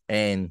him.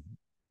 And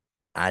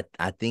I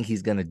think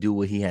he's gonna do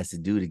what he has to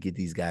do to get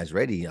these guys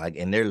ready. Like,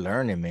 and they're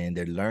learning, man.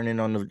 They're learning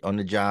on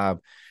the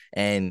job,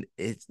 and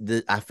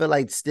I feel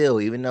like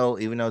still, even though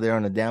they're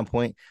on a down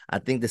point, I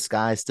think the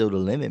sky is still the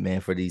limit,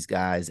 man, for these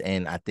guys.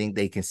 And I think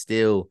they can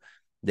still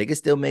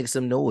make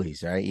some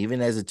noise, right?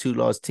 Even as a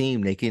 2-loss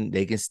team, they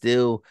can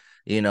still,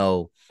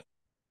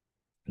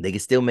 they can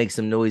still make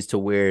some noise to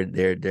where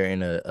they're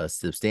in a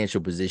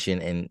substantial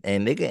position,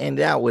 and they can end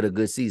out with a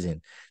good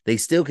season. They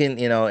still can,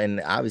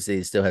 and obviously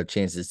they still have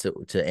chances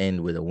to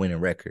end with a winning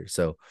record.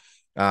 So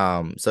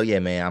So yeah,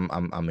 man,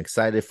 I'm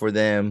excited for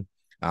them.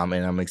 And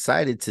I'm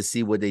excited to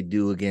see what they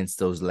do against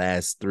those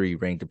last three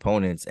ranked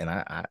opponents. And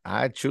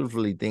I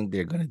truthfully think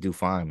they're gonna do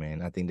fine,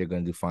 man. I think they're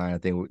gonna do fine. I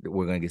think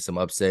we're gonna get some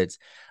upsets.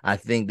 I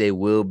think they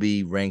will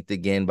be ranked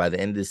again by the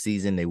end of the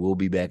season. They will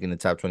be back in the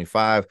top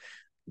 25.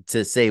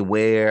 To say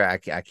where, I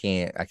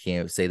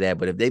can't say that.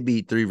 But if they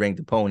beat three ranked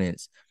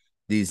opponents,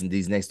 these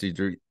next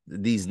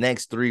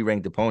three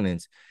ranked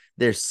opponents,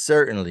 they're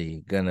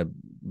certainly gonna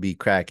be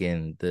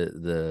cracking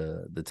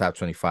the top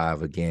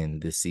 25 again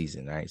this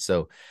season, right?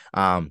 So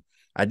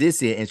I did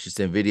see an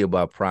interesting video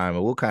about Prime,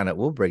 and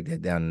we'll break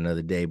that down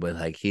another day. But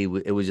like it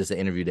was just an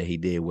interview that he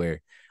did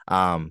where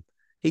um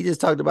he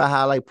just talked about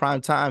how like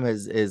Prime Time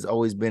has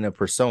always been a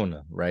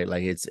persona, right?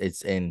 Like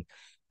it's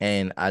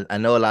and I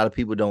know a lot of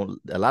people don't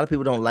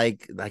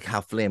like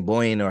how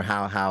flamboyant or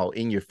how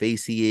in your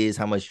face he is,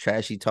 how much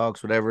trash he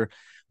talks, whatever.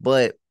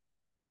 But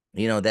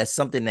that's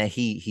something that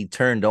he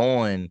turned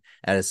on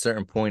at a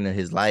certain point in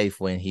his life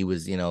when he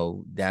was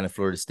down in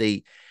Florida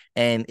State,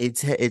 and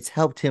it's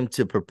helped him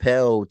to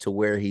propel to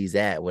where he's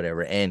at,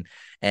 whatever. And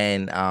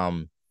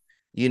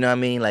you know what I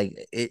mean?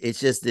 Like it's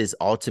just this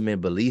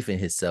ultimate belief in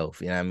himself,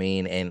 you know what I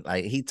mean? And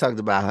like he talked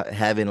about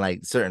having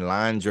like certain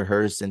lines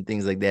rehearsed and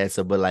things like that.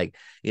 So, but like,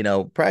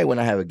 probably when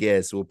I have a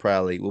guest, we'll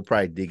probably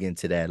dig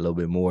into that a little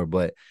bit more.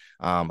 But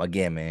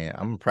again, man,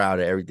 I'm proud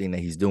of everything that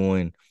he's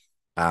doing.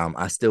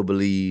 I still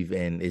believe,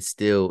 and it's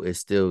still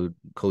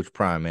Coach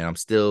Prime, man. I'm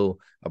still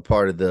a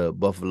part of the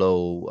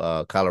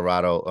Buffalo,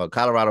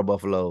 Colorado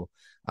Buffalo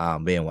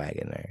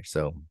bandwagon there.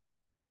 So,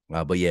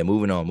 but yeah,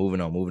 moving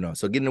on.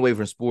 So getting away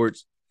from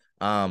sports,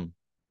 um,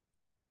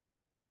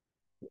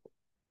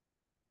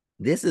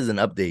 this is an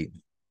update.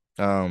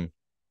 Um,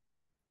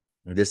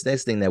 this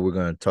next thing that we're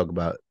going to talk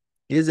about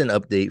is an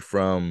update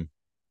from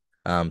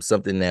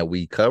something that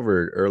we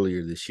covered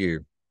earlier this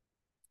year.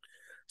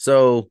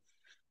 So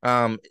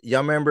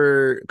y'all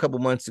remember a couple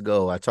months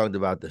ago I talked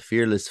about the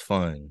Fearless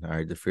Fund. All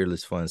right, the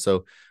Fearless Fund.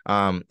 So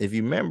if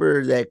you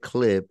remember that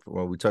clip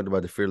where we talked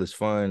about the Fearless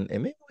Fund,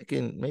 and maybe we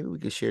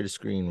can share the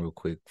screen real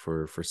quick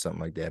for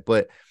something like that.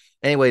 But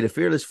anyway, the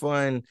Fearless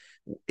Fund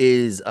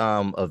is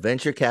a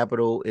venture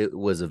capital. It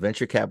was a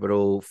venture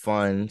capital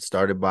fund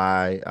started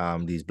by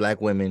these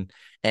Black women,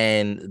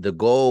 and um the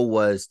goal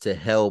was to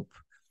help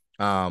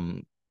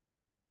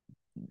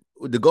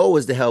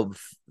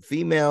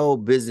female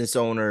business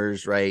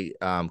owners, right,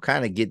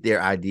 kind of get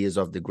their ideas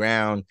off the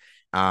ground,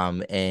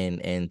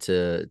 and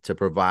to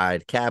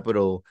provide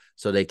capital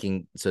so they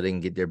can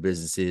get their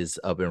businesses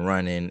up and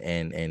running,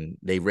 and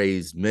they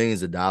raise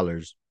millions of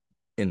dollars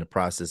in the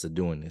process of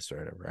doing this,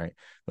 right.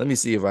 Let me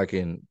see if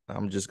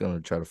I'm just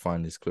gonna try to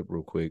find this clip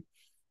real quick,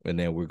 and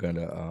then we're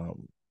gonna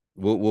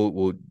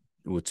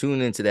we'll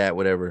tune into that,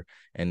 whatever,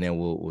 and then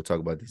we'll talk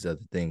about these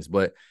other things.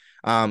 But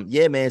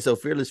yeah, man, so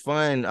Fearless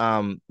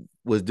Fun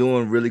was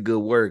doing really good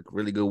work.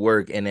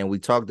 And then we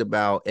talked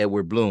about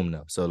Edward Blum,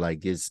 though. So like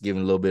just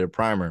giving a little bit of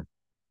primer.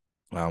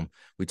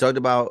 We talked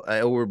about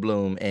Edward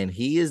Blum, and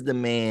he is the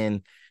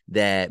man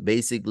that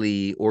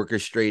basically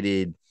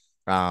orchestrated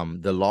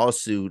the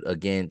lawsuit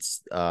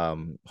against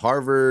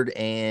Harvard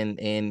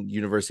and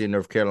University of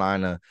North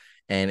Carolina,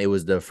 and it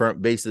was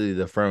basically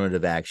the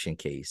affirmative action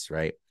case,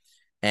 right?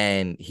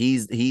 And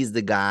he's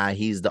the guy,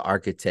 he's the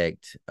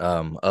architect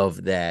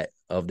of that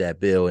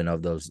bill and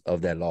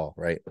of that law,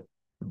 right?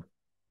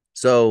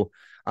 So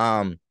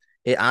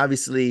it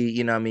obviously,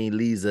 what I mean,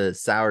 leaves a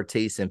sour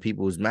taste in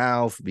people's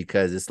mouth,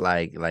 because it's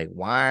like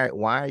why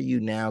are you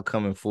now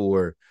coming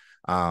for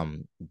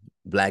um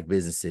Black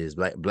businesses,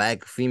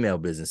 black female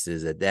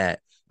businesses at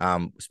that,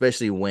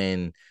 especially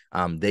when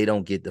they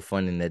don't get the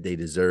funding that they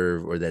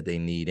deserve or that they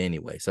need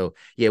anyway. So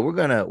yeah, I'm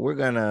gonna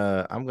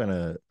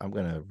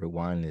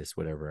rewind this,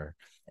 whatever,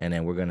 and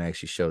then we're gonna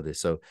actually show this.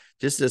 So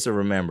just as a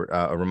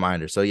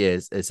reminder. So yeah,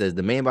 it says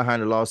the man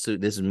behind the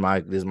lawsuit. This is my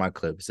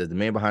clip. It says the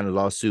man behind the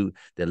lawsuit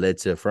that led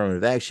to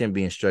affirmative action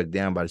being struck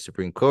down by the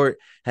Supreme Court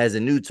has a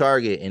new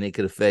target, and it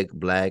could affect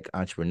Black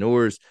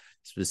entrepreneurs,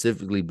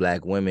 specifically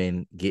Black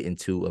women, get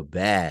into a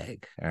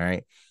bag. All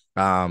right.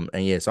 And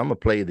yeah, so I'm gonna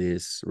play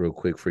this real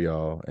quick for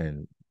y'all.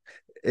 And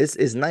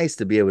it's nice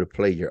to be able to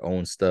play your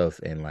own stuff,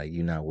 and like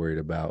you're not worried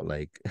about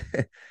like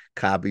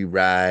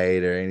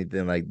copyright or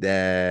anything like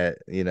that.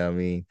 You know what I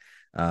mean?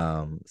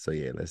 So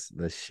yeah,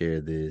 let's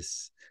share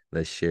this.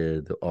 Let's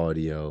share the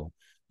audio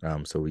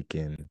so we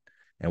can,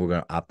 and we're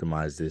gonna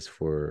optimize this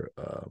for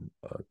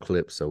a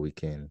clip so we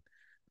can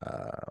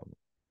um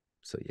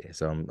so yeah,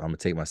 so I'm gonna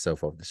take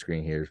myself off the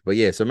screen here. But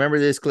yeah, so remember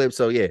this clip.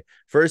 So yeah,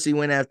 first he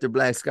went after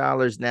Black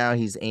scholars, now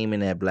he's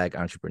aiming at Black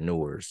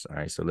entrepreneurs. All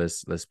right, so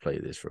let's play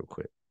this real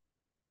quick.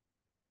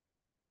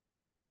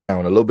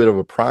 A little bit of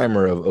a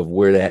primer of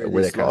where that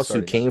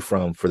lawsuit came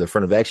from for the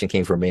affirmative action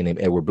came from a man named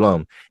Edward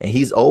Blum, and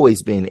he's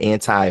always been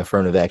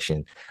anti-affirmative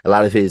action. A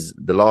lot of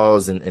the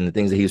laws and the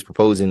things that he was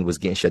proposing was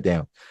getting shut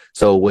down.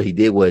 So what he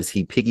did was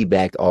he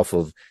piggybacked off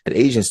of the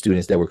Asian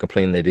students that were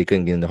complaining that they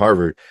couldn't get into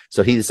Harvard.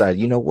 So he decided,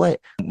 you know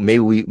what, maybe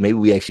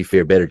we actually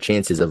fair better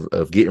chances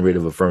of getting rid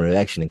of affirmative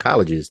action in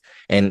colleges,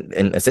 and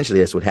essentially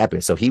that's what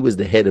happened. So he was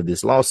the head of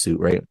this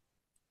lawsuit, right?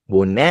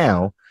 Well,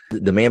 now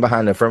the man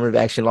behind the affirmative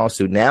action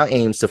lawsuit now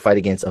aims to fight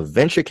against a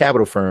venture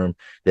capital firm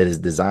that is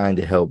designed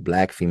to help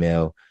Black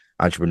female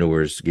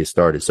entrepreneurs get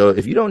started. So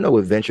if you don't know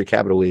what venture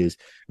capital is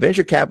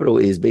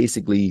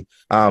basically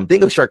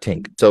think of Shark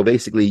Tank. So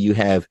basically you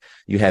have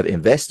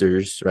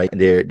investors, right?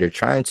 They're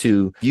trying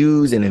to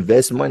use and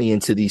invest money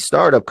into these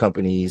startup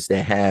companies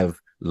that have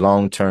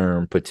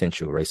long-term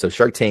potential, right? So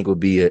Shark Tank would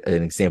be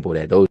an example of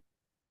that. Those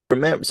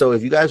remember, so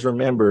if you guys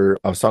remember,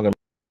 I was talking.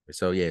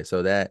 So yeah,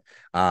 so that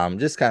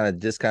just kind of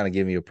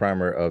giving you a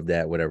primer of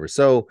that, whatever.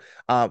 So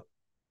oh,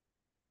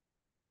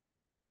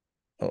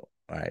 all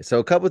right. So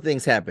a couple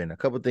things happened.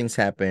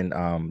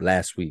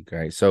 Last week. All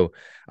right. So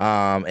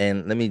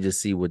and let me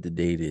just see what the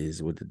date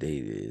is.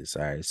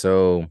 All right.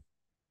 So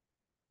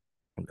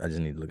I just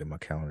need to look at my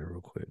calendar real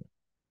quick.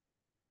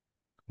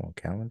 Come on,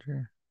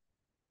 calendar.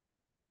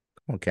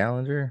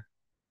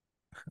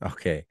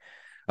 Okay.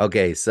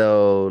 Okay.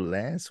 So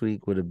last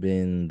week would have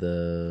been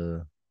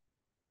the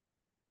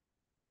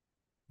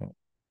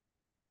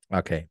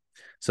okay.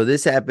 So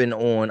this happened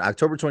on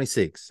October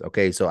 26th.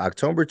 Okay. So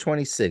October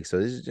 26th. So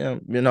this is,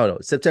 no,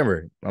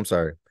 September. I'm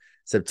sorry.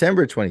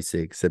 September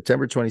 26th.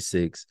 September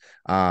 26th.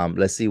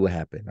 Let's see what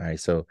happened. All right.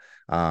 So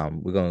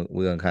we're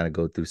gonna kind of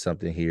go through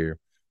something here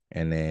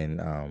and then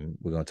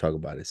we're gonna talk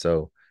about it.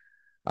 So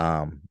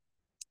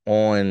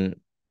on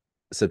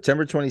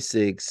September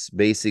 26th,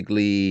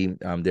 basically,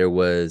 there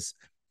was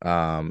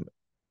here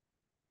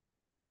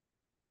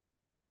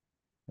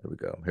we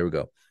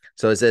go.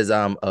 So it says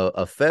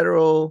a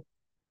federal.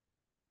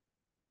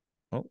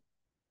 Oh,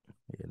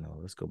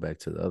 let's go back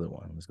to the other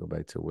one. Let's go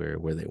back to where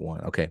they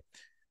won. Okay.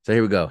 So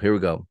here we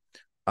go.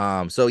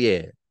 So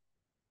yeah.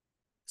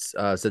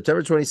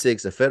 September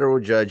 26th, a federal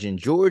judge in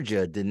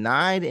Georgia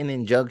denied an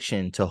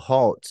injunction to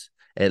halt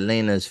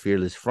Atlanta's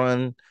Fearless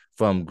Front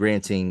from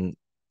granting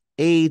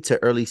aid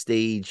to early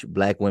stage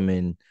Black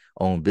women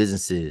owned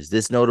businesses.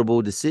 This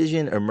notable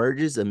decision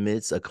emerges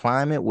amidst a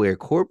climate where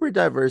corporate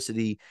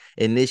diversity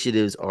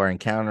initiatives are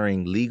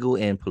encountering legal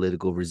and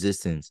political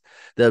resistance.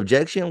 The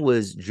objection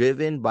was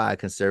driven by a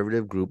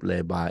conservative group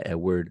led by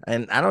Edward,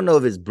 and I don't know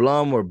if it's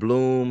Blum or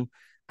Bloom.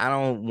 I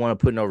don't want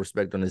to put no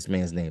respect on this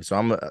man's name.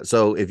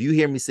 So if you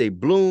hear me say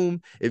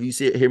Bloom, if you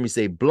hear me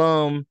say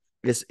Blum,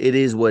 it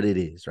is what it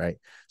is, right?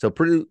 So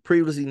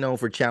previously known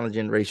for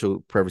challenging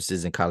racial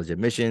preferences in college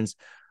admissions,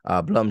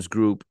 Blum's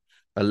group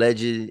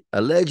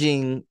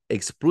alleging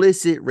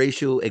explicit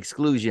racial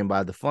exclusion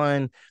by the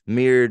fund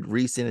mirrored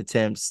recent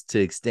attempts to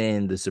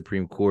extend the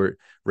Supreme Court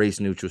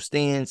race-neutral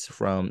stance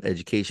from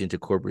education to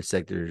corporate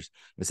sectors.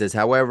 It says,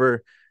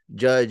 however,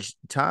 Judge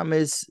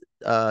Thomas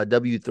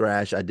W.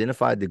 Thrash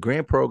identified the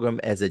grant program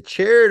as a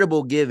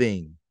charitable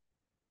giving,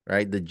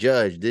 right? This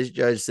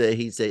judge said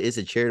it's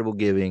a charitable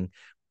giving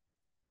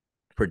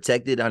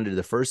protected under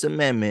the First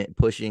Amendment,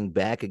 pushing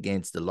back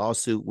against the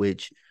lawsuit,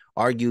 which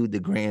argued the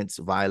grants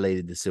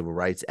violated the Civil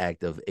Rights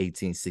Act of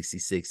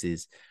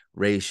 1866's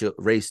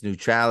race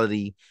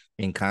neutrality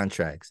in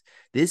contracts.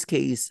 This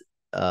case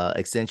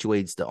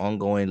accentuates the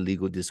ongoing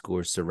legal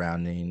discourse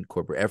surrounding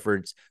corporate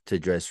efforts to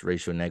address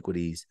racial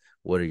inequities.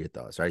 What are your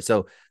thoughts? Right.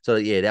 So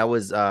yeah, that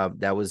was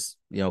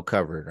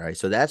covered. Right.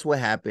 So that's what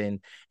happened.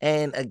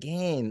 And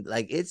again,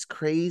 like, it's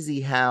crazy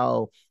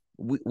how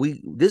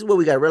we this is what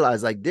we got to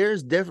realize. Like,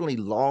 there's definitely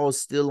laws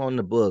still on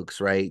the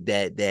books, right?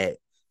 That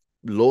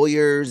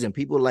lawyers and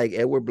people like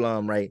Edward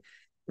Blum, right,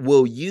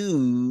 will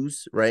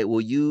use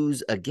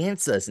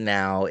against us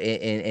now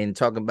and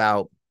talking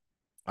about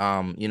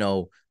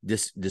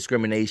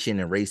discrimination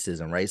and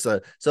racism, right?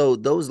 So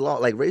those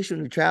laws, like racial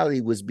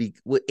neutrality, was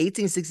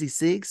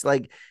 1866,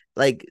 like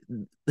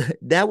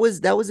that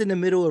was in the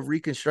middle of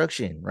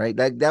Reconstruction, right?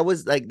 That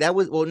was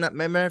well, not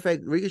matter of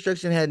fact,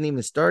 Reconstruction hadn't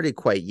even started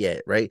quite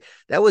yet, right?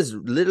 That was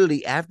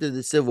literally after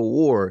the Civil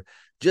War,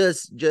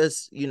 just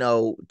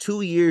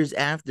 2 years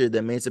after the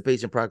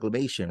Emancipation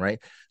Proclamation, right?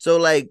 So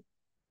like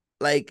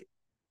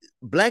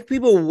Black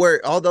people were,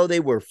 although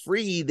they were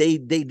free, they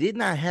did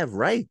not have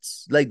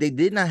rights. Like, they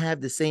did not have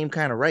the same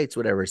kind of rights,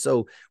 whatever.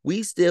 So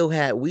we still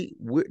had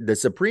the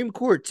Supreme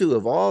Court too,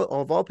 of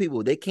all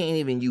people, they can't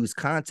even use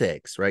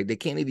context, right? They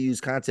can't even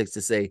use context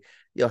to say,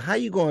 yo, how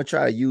you going to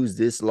try to use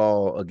this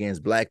law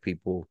against Black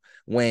people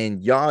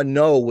when y'all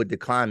know what the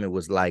climate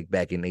was like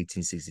back in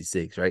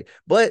 1866, right?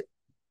 But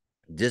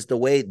just the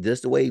way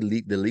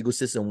the legal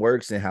system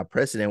works and how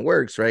precedent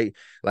works, right?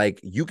 Like,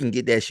 you can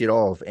get that shit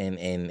off,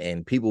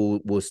 and people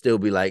will still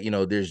be like,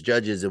 there's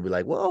judges that will be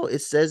like, well,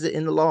 it says it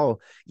in the law.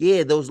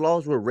 Yeah, those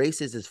laws were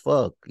racist as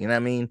fuck. You know what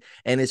I mean?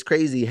 And it's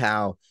crazy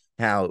how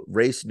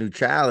race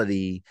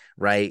neutrality,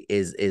 right,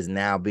 is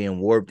now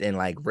being warped, and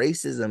like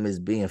racism is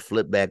being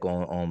flipped back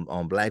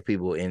on Black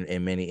people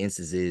in many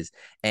instances,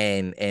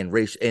 and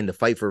race, and the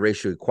fight for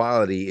racial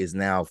equality is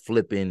now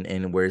flipping,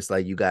 and where it's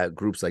like you got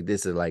groups like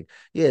this that are like,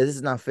 yeah, this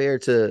is not fair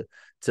to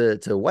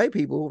white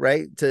people,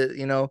 right?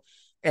 And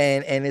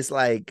it's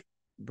like,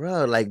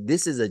 bro, like,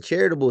 this is a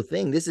charitable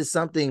thing. This is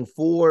something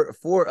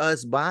for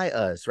us, by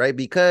us, right?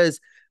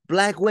 Because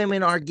Black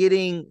women are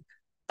getting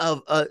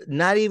of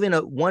not even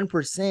a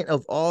 1%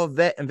 of all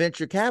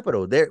venture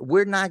capital.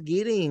 We're not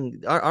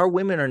getting our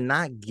women are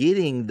not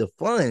getting the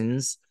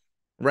funds,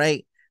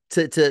 right?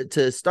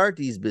 To start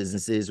these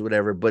businesses,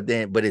 whatever. But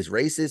it's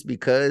racist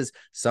because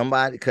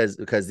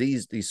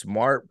these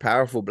smart,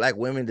 powerful black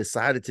women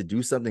decided to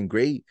do something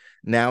great.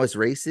 Now it's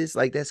racist.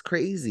 Like, that's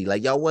crazy.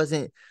 Like, y'all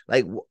wasn't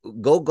like,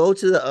 go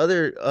to the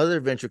other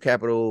venture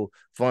capital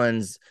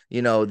funds,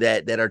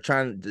 that are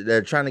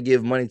trying to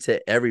give money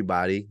to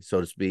everybody,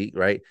 so to speak,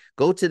 right?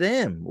 Go to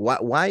them.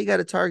 Why you got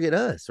to target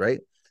us,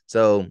 right?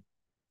 So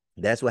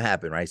that's what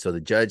happened, right? So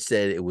the judge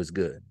said it was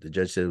good.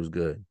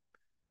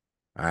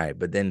 All right,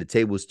 but then the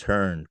tables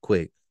turned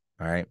quick.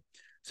 All right.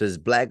 So it's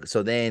black.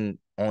 So then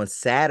on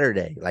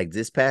Saturday, like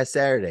this past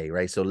Saturday,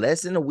 right? So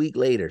less than a week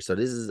later. So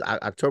this is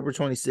October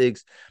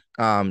 26th.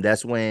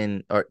 That's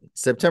when, or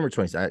September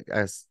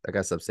 26th. I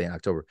got stuff saying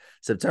October.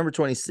 September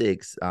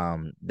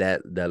 26th.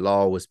 That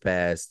law was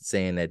passed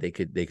saying that they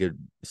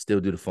could still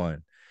do the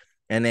fund.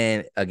 And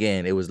then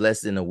again, it was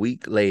less than a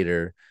week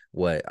later.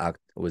 What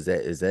was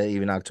that? Is that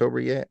even October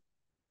yet?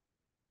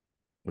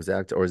 Was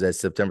that, or is that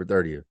September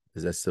 30th?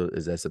 Is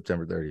that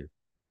September 30th?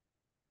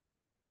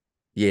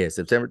 Yeah,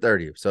 September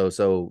 30th.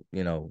 So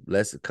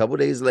a couple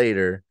days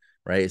later,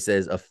 right? It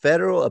says a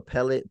federal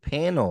appellate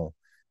panel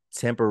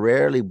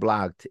temporarily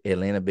blocked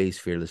Atlanta-based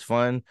Fearless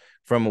Fund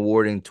from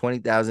awarding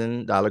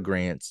 $20,000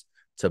 grants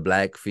to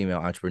Black female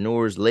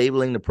entrepreneurs,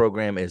 labeling the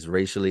program as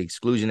racially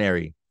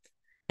exclusionary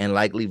and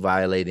likely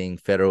violating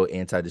federal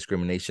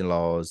anti-discrimination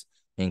laws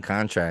in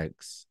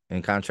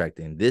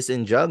contracting. This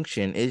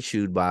injunction,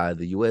 issued by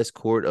the U.S.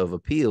 Court of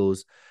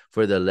Appeals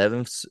for the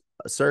 11th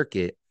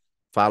Circuit,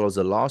 follows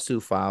a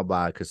lawsuit filed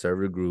by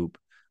conservative group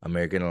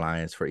American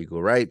Alliance for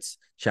Equal Rights,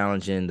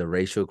 challenging the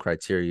racial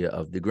criteria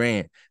of the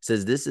grant. It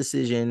says this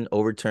decision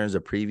overturns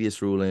a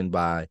previous ruling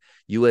by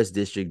U.S.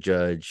 District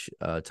Judge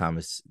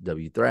Thomas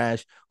W.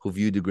 Thrash, who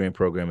viewed the grant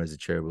program as a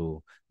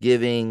charitable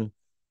giving.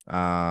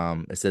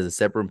 It says a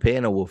separate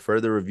panel will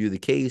further review the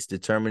case,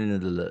 determining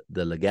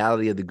the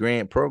legality of the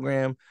grant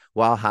program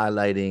while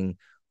highlighting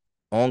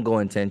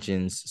ongoing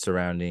tensions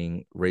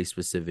surrounding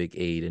race-specific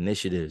aid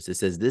initiatives. It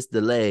says this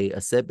delay, a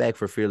setback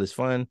for Fearless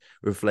Fund,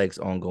 reflects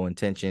ongoing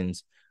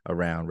tensions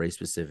around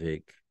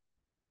race-specific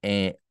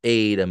and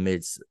aid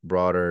amidst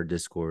broader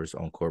discourse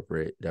on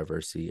corporate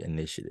diversity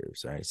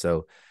initiatives. Right.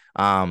 So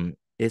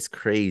it's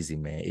crazy,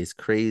 man. It's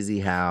crazy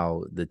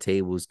how the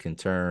tables can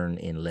turn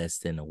in less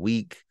than a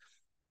week.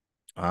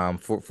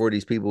 For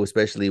these people,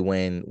 especially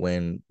when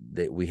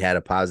we had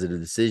a positive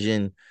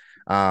decision.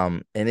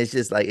 And it's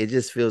just like, it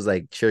just feels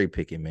like cherry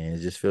picking, man.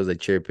 It just feels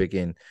like cherry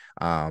picking.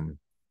 And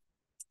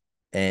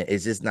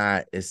it's just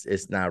not,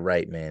 it's not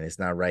right, man. It's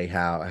not right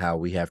how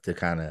we have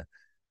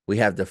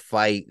to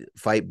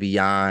fight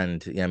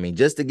beyond, I mean,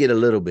 just to get a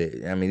little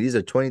bit. I mean, these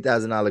are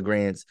 $20,000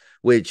 grants,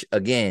 which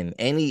again,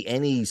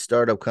 any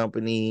startup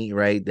company,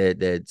 right,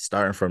 that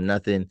starting from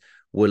nothing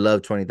would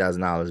love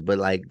 $20,000. But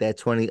like that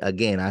 20,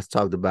 again, I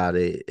talked about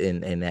it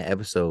in that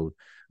episode.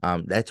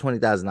 That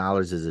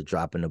 $20,000 is a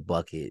drop in the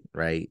bucket,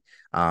 right?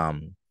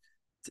 In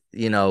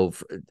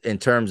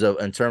terms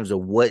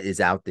of what is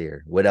out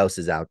there, what else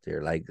is out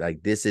there?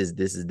 Like this is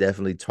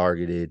definitely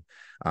targeted.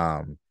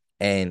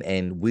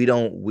 And we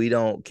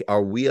don't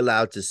are we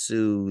allowed to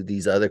sue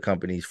these other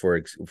companies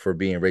for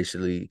being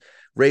racially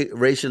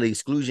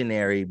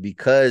exclusionary?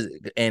 Because,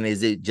 and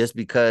is it just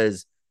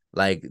because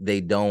like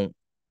they don't,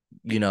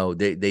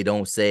 they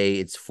don't say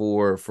it's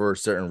for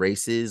certain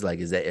races? Like,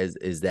 is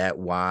that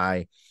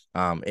why?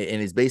 And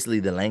it's basically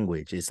the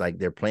language. It's like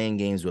they're playing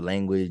games with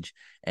language,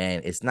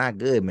 and it's not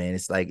good, man.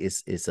 It's like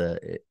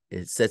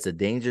it sets a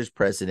dangerous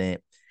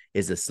precedent.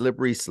 It's a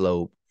slippery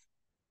slope,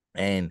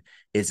 and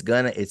it's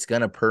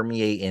gonna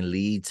permeate and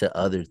lead to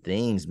other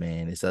things,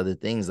 man. It's other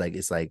things. Like,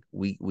 it's like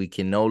we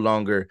can no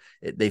longer,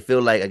 they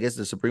feel like, I guess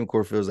the Supreme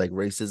Court feels like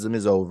racism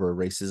is over,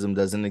 racism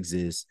doesn't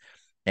exist,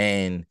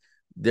 and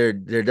there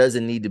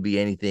doesn't need to be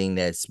anything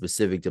that's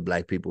specific to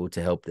Black people to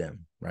help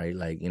them, right?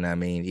 Like, what I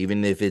mean,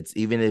 even if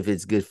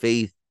it's good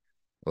faith,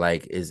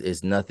 like,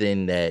 is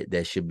nothing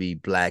that should be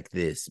Black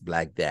this,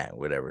 Black that,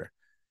 whatever.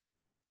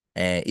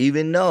 And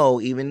even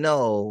though,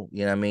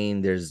 what I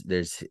mean, there's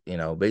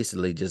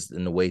basically just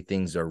in the way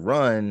things are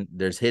run,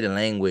 there's hidden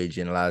language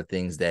and a lot of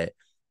things that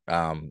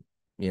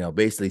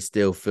basically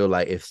still feels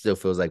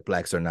like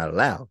Blacks are not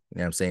allowed,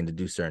 what I'm saying, to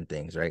do certain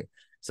things, right?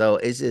 So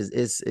it's just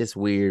it's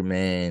weird,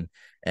 man.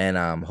 And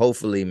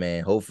hopefully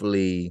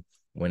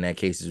when that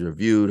case is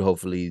reviewed,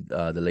 hopefully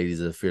the ladies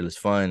of the Fearless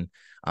Fund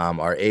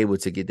are able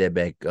to get that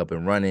back up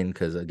and running,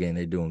 because again,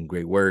 they're doing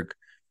great work.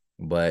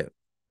 But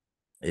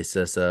it's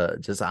just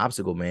an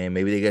obstacle, man.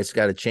 Maybe they just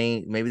got to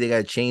change. Maybe they got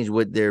to change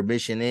what their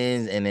mission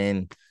is, and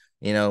then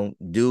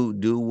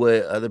do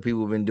what other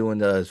people have been doing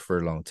to us for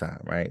a long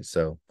time, right?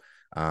 So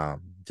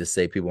just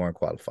say people aren't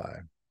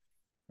qualified.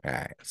 All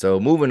right. So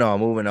moving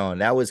on.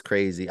 That was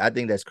crazy. I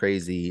think that's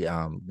crazy.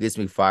 Gets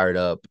me fired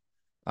up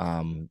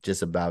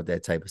just about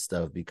that type of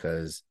stuff,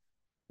 because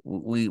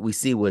we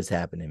see what's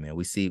happening, man.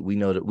 We see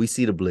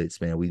the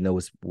blitz, man. We know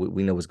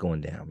what's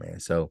going down, man.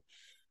 So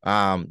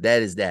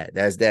That is that.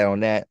 That's that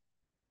on that.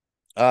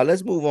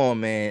 Let's move on,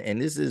 man.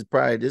 And this is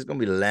gonna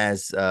be the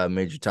last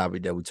major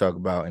topic that we talk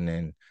about, and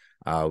then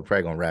we're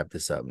probably gonna wrap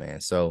this up,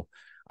 man. So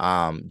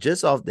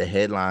just off the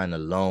headline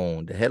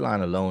alone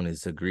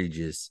is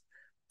egregious.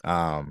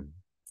 Um,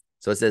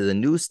 so it says a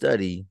new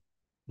study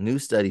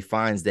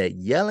finds that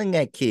yelling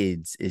at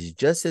kids is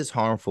just as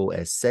harmful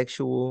as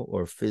sexual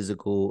or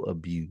physical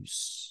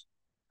abuse.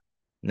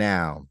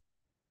 Now,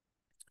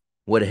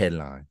 what a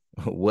headline.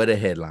 What a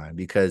headline,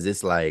 because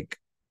it's like,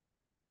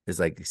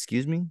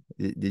 excuse me,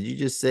 did you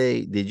just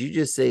say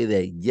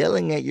that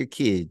yelling at your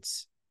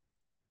kids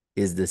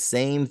is the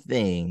same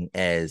thing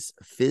as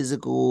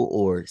physical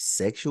or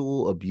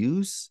sexual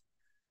abuse?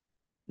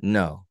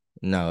 No,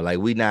 no, like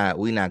we not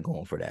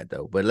going for that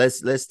though. But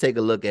let's take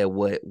a look at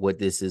what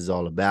this is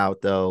all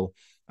about though.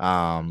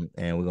 And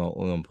we're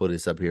gonna pull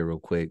this up here real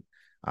quick.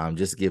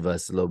 Just to give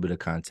us a little bit of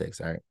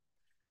context. All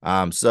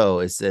right. So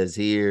it says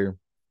here,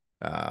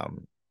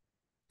 um,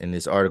 in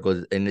this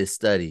article, in this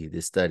study.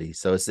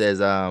 So it says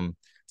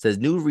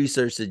new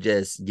research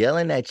suggests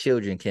yelling at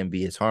children can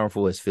be as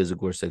harmful as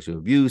physical or sexual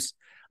abuse.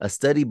 A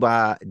study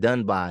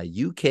done by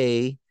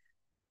UK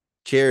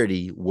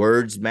charity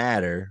Words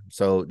Matter.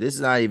 So this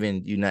is not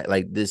even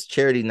this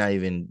charity, not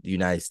even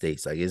United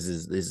States. Like this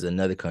is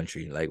another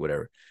country, like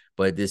whatever.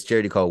 But this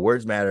charity called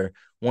Words Matter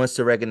wants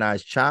to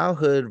recognize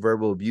childhood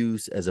verbal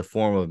abuse as a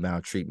form of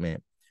maltreatment.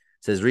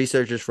 It says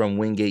researchers from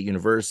Wingate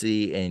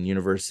University and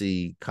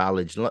University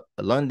College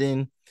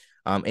London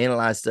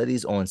analyzed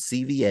studies on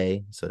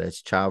CVA, so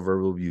that's child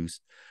verbal abuse,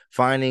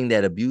 finding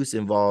that abuse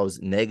involves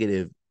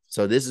negative.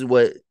 So this is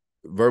what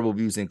verbal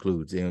abuse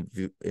includes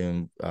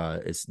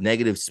it's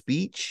negative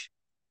speech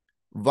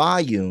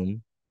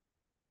volume,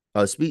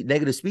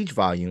 negative speech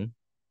volume,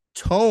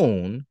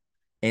 tone,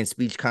 and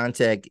speech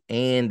contact,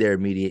 and their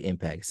immediate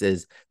impact. It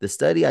says the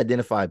study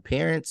identified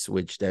parents,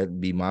 which that would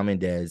be mom and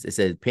dads. It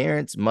says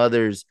parents,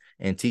 mothers,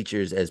 and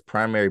teachers as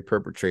primary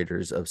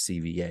perpetrators of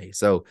CVA.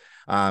 So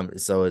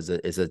it's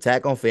an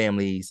attack on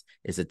families,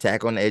 it's an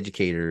attack on the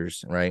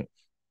educators, right?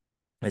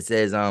 It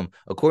says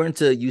according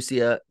to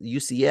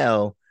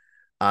UCL,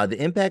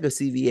 the impact of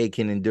CVA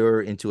can endure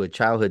into a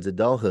childhood's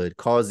adulthood,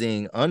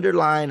 causing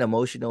underlying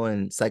emotional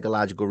and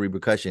psychological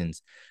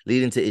repercussions,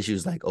 leading to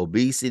issues like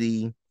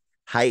obesity,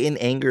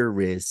 heightened anger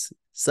risk,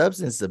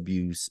 substance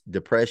abuse,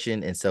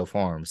 depression, and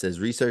self-harm. It says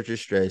researchers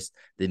stress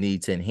the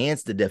need to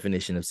enhance the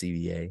definition of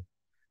CVA,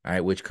 all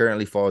right, which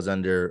currently falls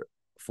under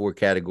 4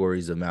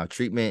 categories of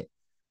maltreatment: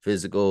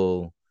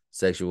 physical,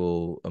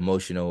 sexual,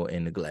 emotional,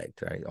 and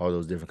neglect, right? All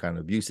those different kind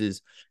of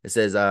abuses. It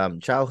says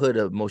childhood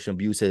emotional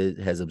abuse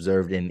has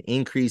observed an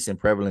increase in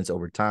prevalence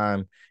over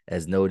time,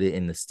 as noted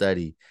in the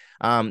study.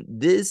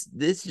 This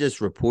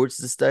just reports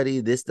the study.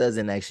 This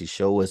doesn't actually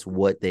show us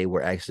what they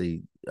were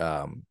actually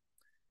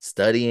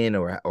studying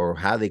or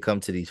how they come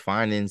to these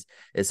findings.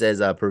 It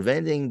says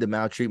preventing the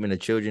maltreatment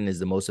of children is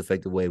the most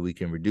effective way we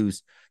can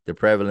reduce the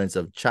prevalence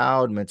of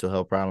child mental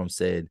health problems,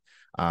 said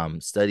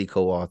study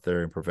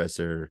co-author and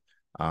professor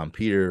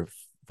Peter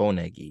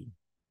Fonagy.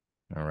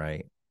 All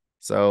right.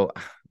 So,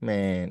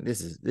 man,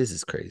 this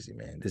is crazy,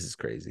 man. This is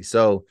crazy.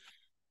 So,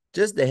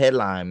 just the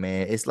headline,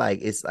 man. It's like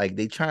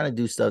they trying to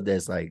do stuff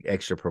that's like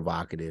extra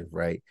provocative,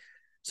 right?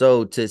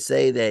 So to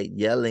say that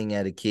yelling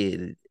at a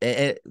kid,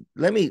 and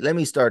let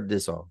me start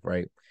this off,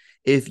 right?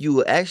 If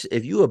you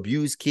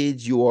abuse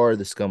kids, you are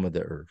the scum of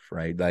the earth,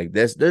 right? Like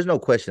there's no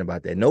question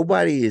about that.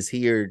 Nobody's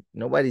here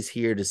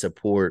to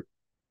support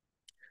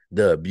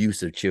the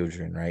abuse of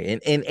children, right?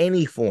 In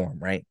any form,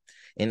 right?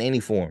 In any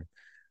form.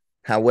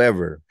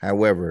 However,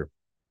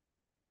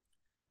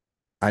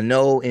 I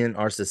know in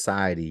our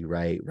society,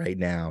 right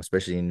now,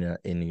 especially in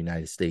the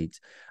United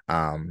States,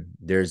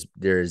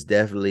 there's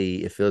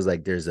definitely, it feels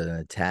like there's an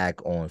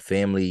attack on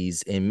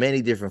families in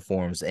many different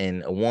forms.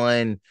 And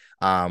one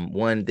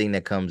thing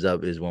that comes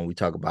up is when we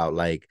talk about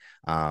like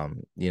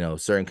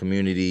certain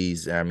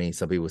communities. I mean,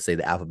 some people say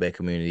the alphabet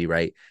community,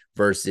 right?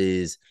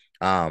 Versus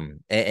and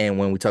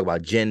when we talk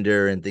about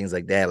gender and things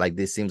like that, like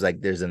this seems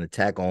like there's an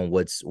attack on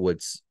what's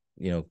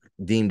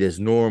deemed as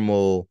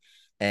normal,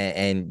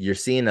 and you're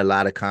seeing a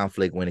lot of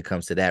conflict when it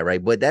comes to that,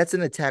 right? But that's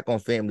an attack on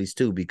families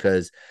too,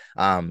 because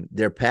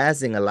they're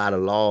passing a lot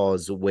of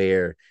laws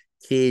where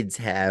kids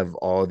have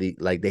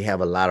they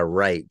have a lot of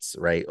rights,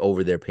 right,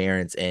 over their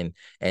parents, and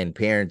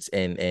parents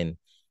and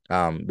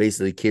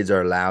basically kids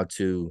are allowed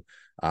to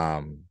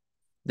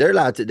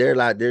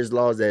there's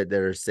laws that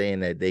are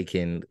saying that they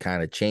can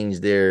kind of change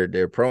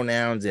their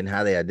pronouns and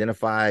how they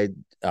identify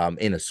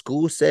in a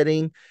school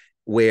setting,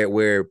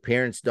 where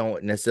parents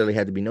don't necessarily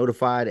have to be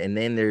notified. And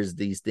then there's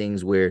these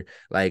things where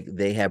like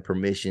they have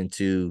permission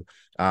to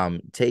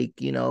take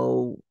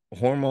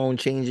hormone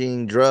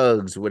changing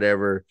drugs,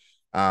 whatever,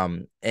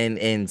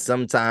 and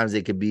sometimes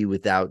it could be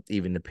without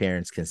even the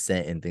parents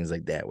consent and things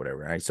like that, whatever,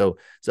 right? So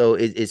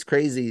it's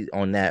crazy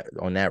on that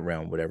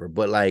realm, whatever.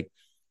 But like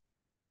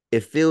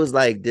it feels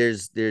like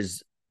there's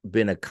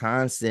been a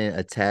constant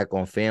attack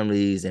on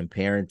families and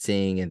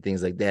parenting and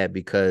things like that,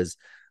 because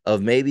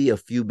of maybe a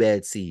few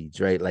bad seeds,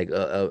 right? Like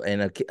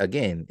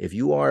again, if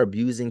you are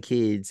abusing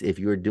kids, if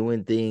you're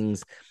doing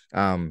things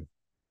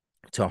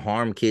to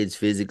harm kids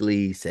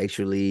physically,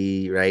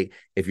 sexually, right?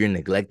 If you're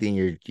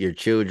neglecting your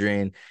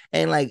children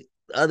and like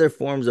other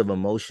forms of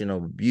emotional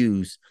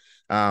abuse,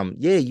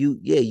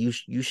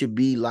 you should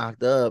be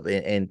locked up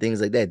and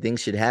things like that.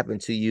 Things should happen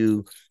to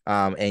you,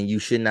 and you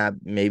should not,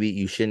 maybe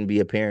you shouldn't be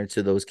a parent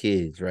to those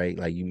kids, right?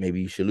 Like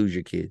maybe you should lose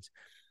your kids.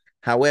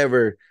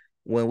 However,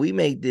 when we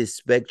make this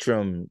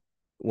spectrum,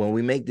 when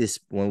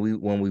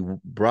we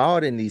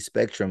broaden these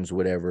spectrums,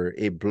 whatever,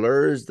 it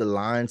blurs the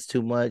lines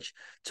too much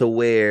to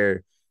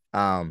where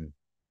um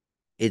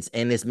it's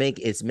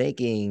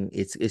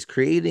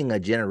creating a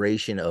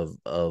generation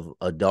of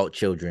adult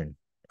children,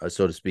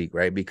 so to speak,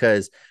 right?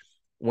 Because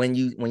when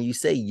you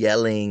say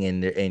yelling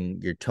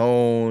and your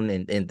tone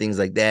and things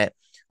like that,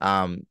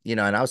 and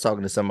I was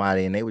talking to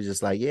somebody and they were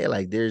just like, yeah,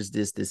 like there's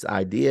this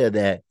idea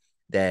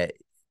that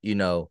you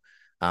know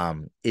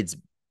it's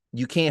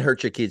you can't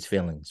hurt your kids'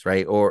 feelings,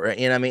 right? Or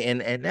I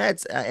mean, and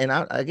that's and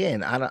I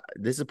again, I don't,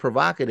 this is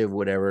provocative,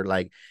 whatever.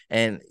 Like,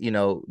 and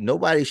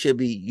nobody should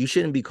be. You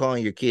shouldn't be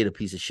calling your kid a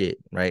piece of shit,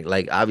 right?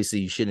 Like,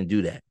 obviously, you shouldn't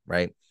do that,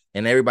 right?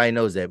 And everybody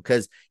knows that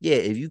because yeah,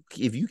 if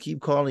you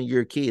keep calling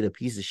your kid a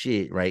piece of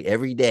shit, right,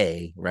 every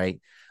day, right?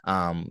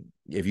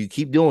 If you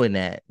keep doing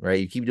that, right,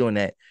 you keep doing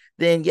that,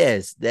 then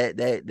yes,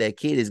 that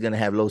kid is gonna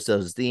have low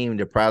self-esteem.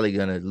 They're probably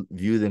gonna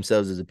view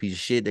themselves as a piece of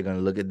shit. They're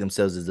gonna look at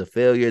themselves as a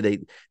failure.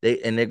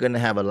 They're gonna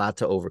have a lot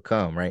to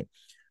overcome, right?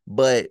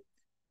 But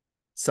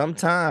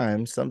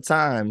sometimes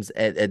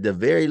at the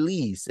very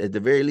least,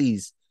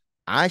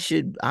 I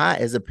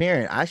as a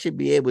parent, I should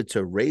be able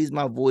to raise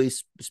my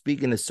voice,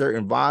 speak in a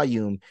certain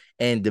volume,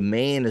 and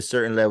demand a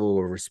certain level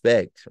of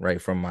respect,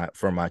 right, from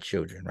my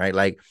children, right?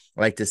 Like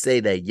to say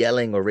that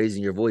yelling or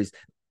raising your voice,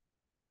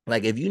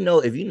 like if you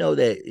know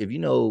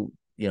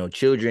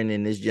children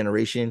in this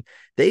generation,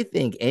 they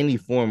think any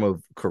form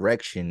of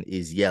correction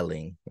is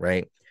yelling,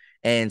 right?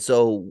 And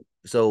so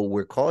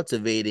we're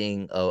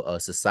cultivating a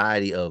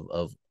society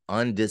of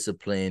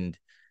undisciplined,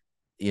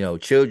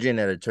 children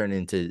that are turning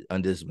into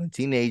undisciplined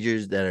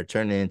teenagers that are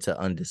turning into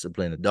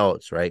undisciplined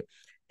adults, right?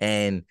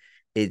 And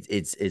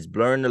it's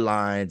blurring the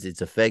lines.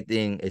 It's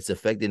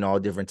affecting all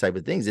different type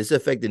of things. It's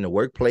affecting the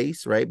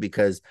workplace, right?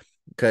 Because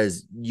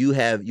you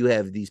have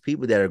these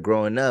people that are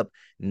growing up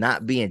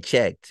not being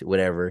checked,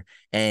 whatever,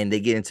 and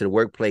they get into the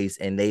workplace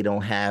and they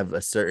don't have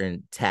a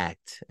certain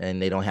tact and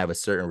they don't have a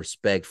certain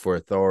respect for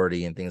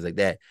authority and things like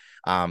that.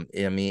 I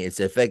mean, it's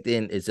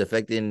affecting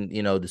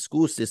the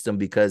school system,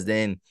 because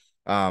then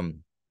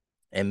um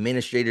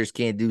administrators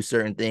can't do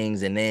certain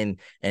things, and then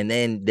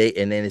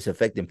it's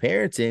affecting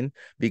parenting,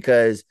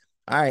 because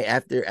all right,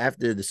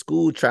 after the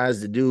school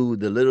tries to do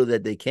the little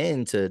that they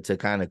can to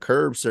kind of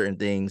curb certain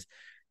things,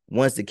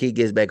 once the kid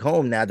gets back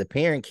home, now the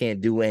parent can't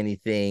do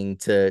anything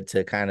to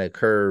kind of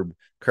curb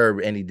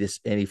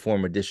any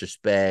form of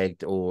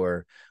disrespect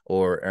or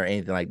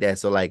anything like that.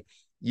 So like,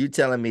 you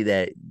telling me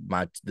that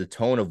the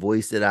tone of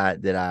voice that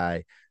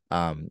I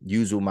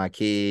use with my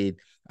kid,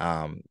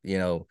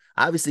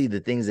 obviously the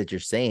things that you're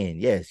saying,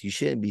 yes, you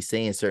shouldn't be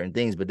saying certain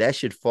things, but that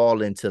should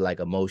fall into like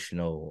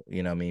emotional,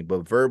 what I mean?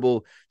 But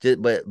verbal, just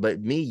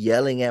but me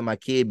yelling at my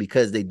kid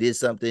because they did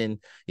something,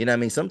 what I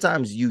mean?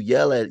 Sometimes you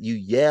yell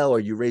or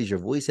you raise your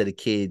voice at a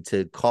kid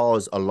to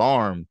cause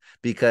alarm,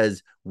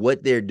 because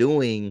what they're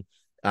doing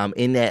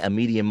in that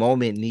immediate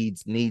moment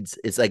needs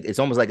it's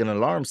almost like an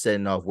alarm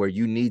setting off, where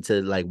you need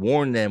to like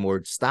warn them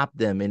or stop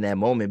them in that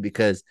moment,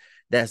 because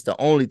that's the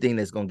only thing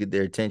that's going to get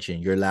their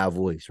attention, your loud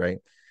voice, right?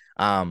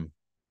 um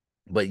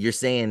but you're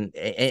saying,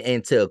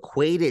 and to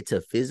equate it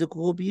to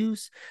physical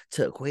abuse,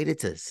 to equate it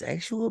to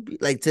sexual abuse,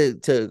 like to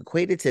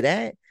equate it to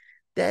that,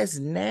 that's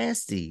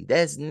nasty,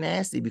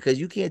 because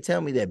you can't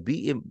tell me that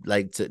beating,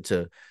 like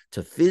to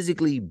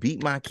physically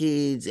beat my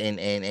kids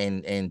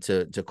and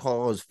to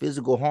cause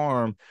physical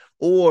harm,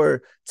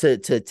 or to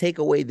take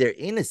away their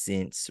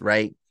innocence,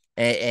 right?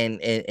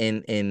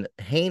 And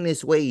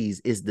heinous ways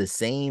is the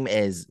same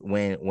as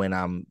when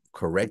I'm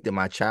correcting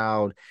my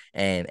child,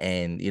 and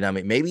what I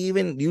mean, maybe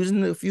even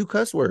using a few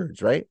cuss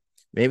words, right?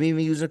 Maybe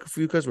even using a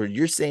few cuss words.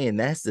 You're saying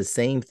that's the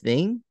same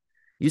thing?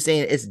 You're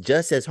saying it's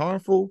just as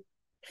harmful?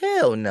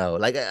 Hell no.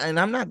 Like, and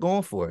I'm not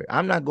going for it.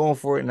 I'm not going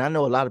for it. And I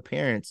know a lot of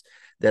parents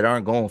that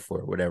aren't going for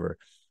it, whatever.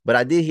 But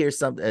I did hear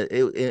something.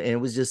 It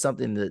was just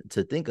something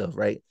to think of,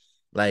 right?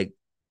 Like,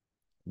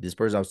 this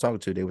person I was talking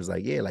to, they was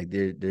like, yeah, like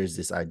there's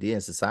this idea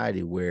in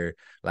society where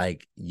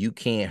like you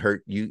can't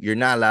hurt you're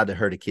not allowed to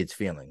hurt a kid's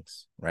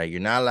feelings, right?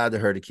 You're not allowed to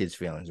hurt a kid's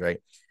feelings,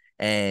 right?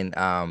 And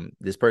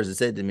this person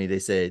said to me, they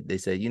said,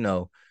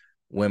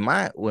 when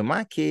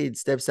my kid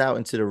steps out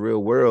into the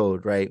real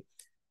world, right,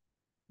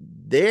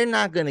 they're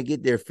not gonna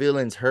get their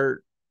feelings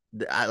hurt.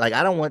 I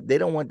don't want, they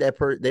don't want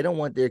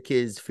their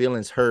kids'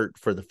 feelings hurt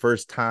for the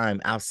first time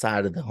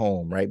outside of the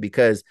home, right?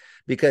 Because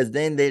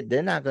then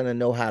they're not gonna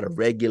know how to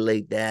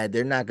regulate that.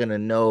 They're not gonna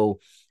know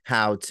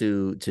how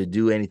to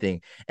do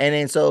anything, and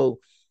then so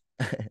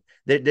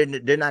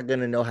they're not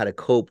gonna know how to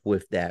cope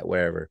with that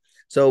wherever.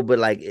 So, but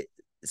like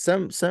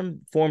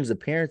some forms of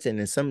parenting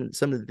and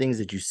some of the things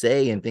that you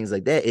say and things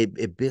like that,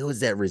 it builds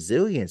that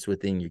resilience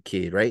within your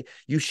kid, right?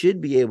 You should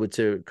be able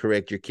to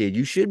correct your kid.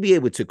 You should be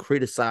able to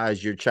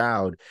criticize your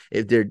child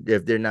if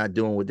they're not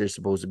doing what they're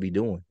supposed to be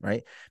doing,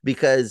 right?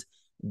 Because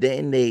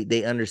then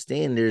they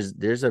understand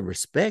there's a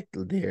respect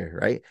there,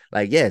 right?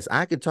 Like, yes,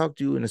 I could talk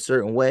to you in a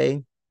certain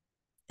way,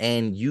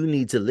 and you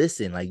need to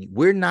listen. Like,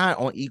 we're not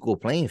on equal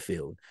playing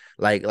field.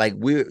 Like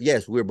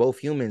we're both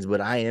humans,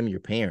 but I am your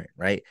parent,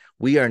 right?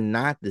 We are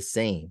not the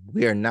same.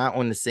 We are not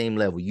on the same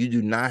level. You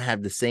do not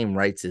have the same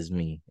rights as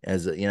me,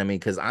 as you know what I mean,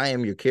 because I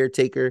am your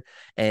caretaker,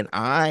 and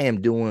I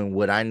am doing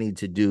what I need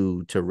to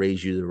do to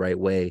raise you the right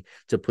way,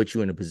 to put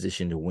you in a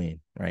position to win,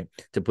 right?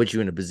 To put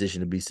you in a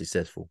position to be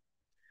successful.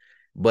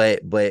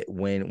 But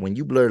when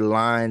you blur the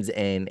lines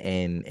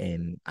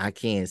and I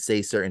can't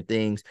say certain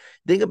things,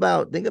 think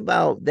about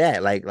that.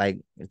 Like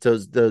so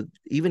the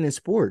even in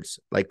sports,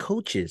 like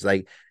coaches,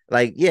 like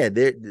yeah,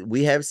 there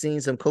we have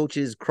seen some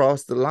coaches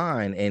cross the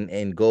line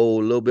and go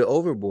a little bit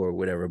overboard,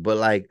 whatever. But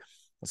like,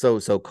 so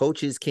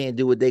coaches can't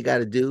do what they got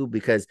to do,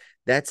 because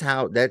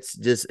that's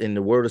just in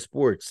the world of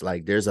sports.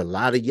 Like, there's a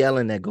lot of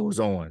yelling that goes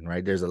on,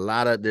 right? There's a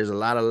lot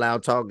of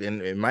loud talk,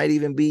 and it might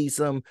even be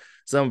some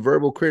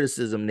verbal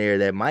criticism there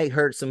that might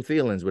hurt some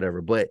feelings, whatever.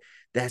 But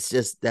that's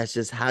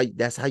how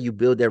you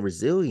build that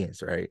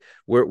resilience, right?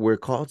 We're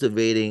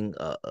cultivating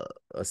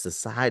a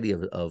society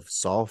of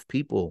soft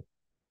people,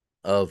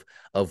 of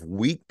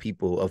weak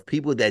people, of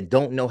people that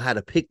don't know how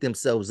to pick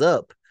themselves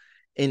up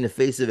in the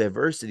face of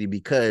adversity,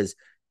 because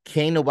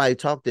can't nobody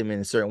talk to them in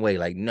a certain way.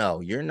 Like,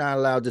 no, you're not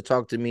allowed to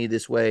talk to me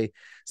this way.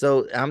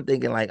 So I'm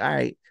thinking like, all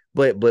right,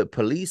 but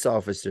police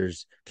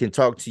officers can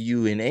talk to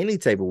you in any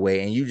type of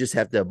way, and you just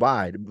have to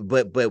abide.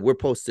 But we're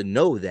supposed to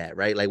know that,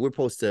 right? Like, we're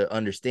supposed to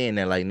understand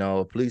that, like, no,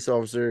 a police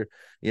officer,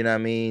 you know what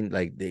I mean?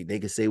 Like, they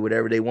can say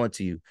whatever they want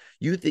to you.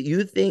 You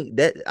think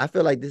that, I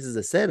feel like this is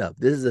a setup.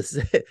 This is a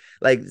set,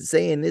 like,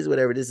 saying this,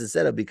 whatever, this is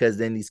set up, because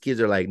then these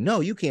kids are like, no,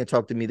 you can't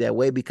talk to me that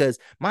way, because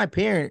my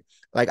parent,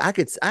 like, I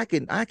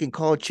can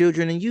call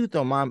children and youth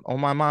on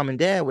my mom and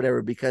dad,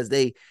 whatever, because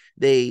they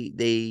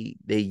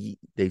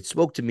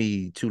spoke to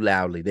me too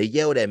loudly. They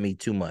yelled at me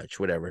too much,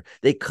 whatever.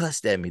 They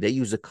cussed at me. They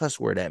used a cuss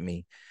word at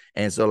me.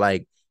 And so,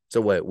 like, so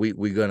what,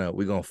 we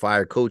gonna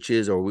fire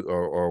coaches, or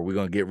we're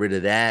gonna get rid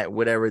of that,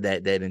 whatever,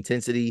 that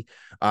intensity.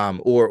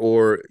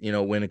 Or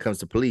when it comes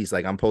to police,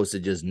 like, I'm supposed to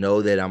just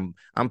know that I'm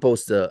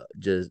supposed to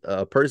just,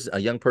 a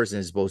young person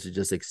is supposed to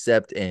just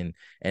accept and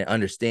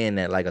understand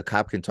that, like, a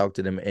cop can talk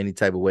to them any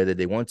type of way that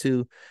they want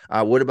to.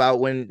 What about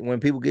when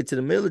people get to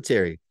the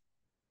military?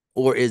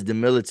 Or is the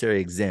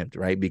military exempt,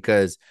 right?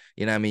 Because,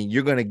 I mean,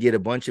 you're going to get a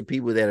bunch of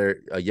people that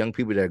are young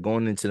people that are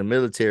going into the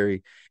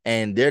military,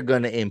 and they're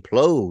going to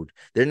implode.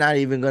 They're not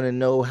even going to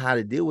know how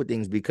to deal with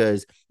things,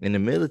 because in the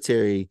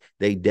military,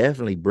 they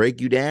definitely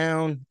break you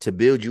down to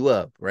build you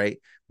up, right?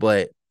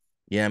 But,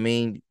 I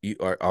mean,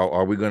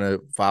 are we going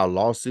to file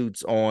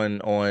lawsuits on,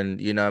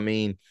 what I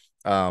mean,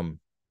 um,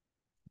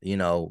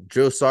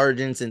 drill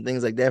sergeants and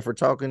things like that for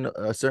talking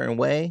a certain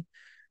way?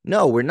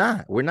 No, we're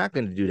not. We're not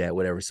going to do that,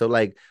 whatever. So,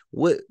 like,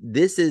 what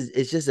this is,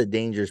 it's just a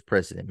dangerous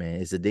precedent,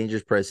 man. It's a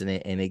dangerous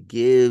precedent, and it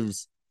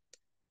gives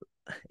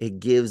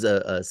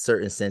a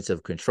certain sense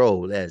of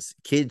control. As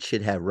kids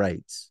should have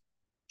rights.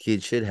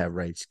 Kids should have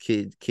rights.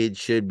 Kids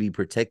should be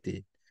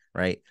protected,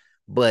 right?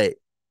 But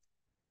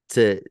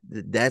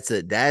that's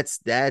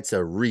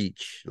a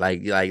reach.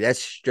 Like that's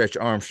Stretch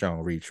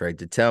Armstrong reach, right?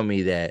 To tell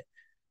me that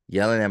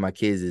yelling at my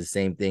kids is the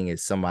same thing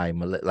as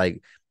somebody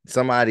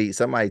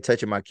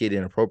touching my kid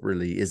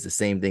inappropriately is the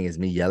same thing as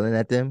me yelling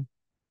at them.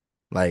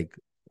 Like,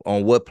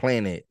 on what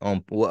planet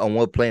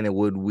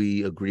would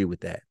we agree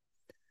with that?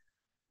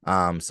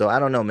 So I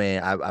don't know,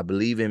 man. I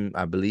believe in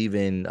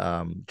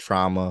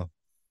trauma,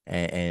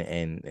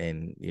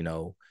 and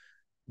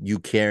you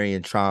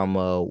carrying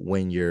trauma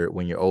when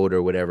you're older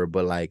or whatever.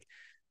 But, like,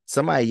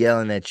 somebody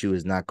yelling at you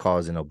is not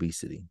causing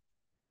obesity.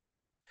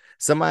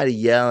 Somebody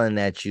yelling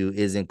at you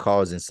isn't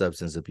causing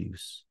substance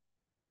abuse.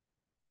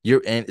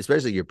 And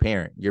especially your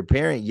parent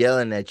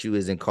yelling at you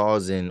isn't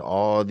causing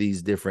all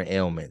these different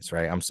ailments,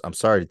 right? I'm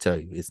sorry to tell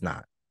you, it's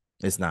not.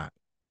 You know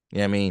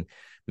what I mean?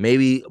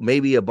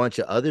 Maybe a bunch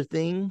of other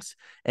things.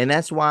 And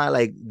that's why,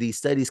 like, these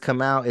studies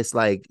come out, it's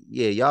like,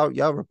 yeah,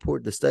 y'all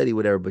report the study,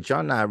 whatever, but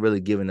y'all not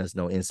really giving us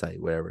no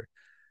insight, whatever.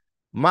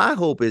 My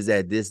hope is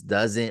that this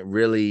doesn't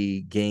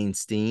really gain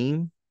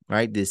steam,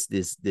 right?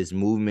 This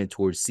movement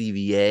towards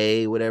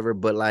CVA, whatever.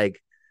 But,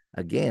 like,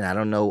 again, I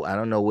don't know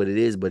what it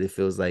is, but it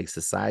feels like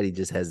society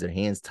just has their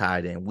hands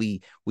tied, and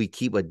we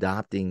keep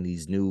adopting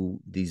these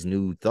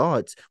new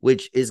thoughts,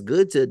 which is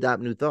good to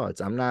adopt new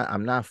thoughts. I'm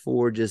not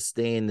for just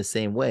staying the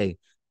same way,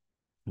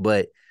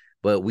 but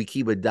we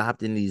keep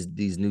adopting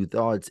these new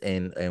thoughts,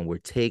 and we're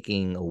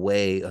taking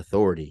away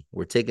authority.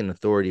 We're taking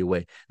authority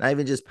away. Not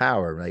even just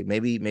power. Like,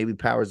 maybe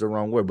power is the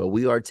wrong word, but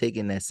we are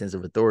taking that sense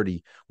of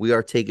authority. We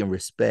are taking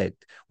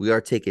respect. We are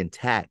taking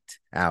tact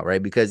out,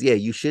 right? Because, yeah,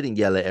 you shouldn't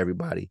yell at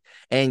everybody,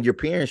 and your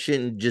parents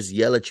shouldn't just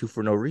yell at you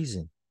for no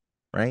reason,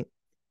 right?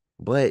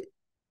 But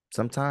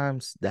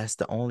sometimes that's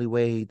the only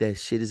way that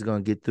shit is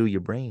gonna get through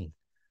your brain.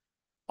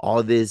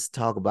 All this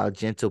talk about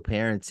gentle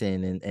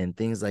parenting and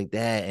things like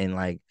that. And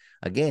like,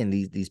 again,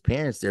 these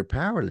parents, they're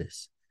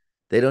powerless.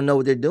 They don't know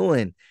what they're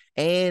doing.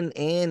 And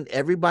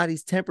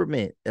everybody's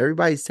temperament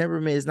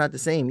is not the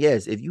same.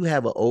 Yes, if you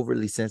have an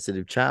overly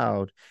sensitive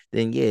child,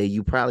 then yeah,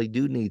 you probably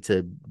do need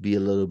to be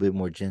a little bit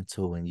more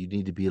gentle, and you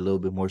need to be a little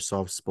bit more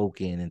soft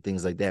spoken and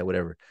things like that,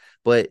 whatever.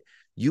 But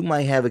you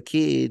might have a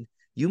kid,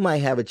 you might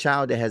have a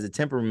child that has a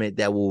temperament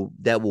that will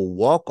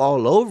walk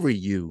all over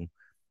you,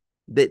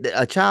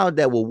 a child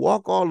that will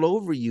walk all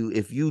over you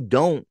if you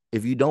don't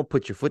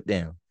put your foot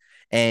down.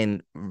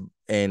 And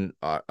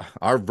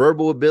our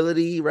verbal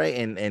ability, right,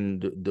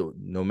 and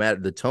no matter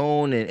the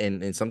tone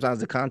and sometimes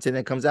the content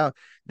that comes out,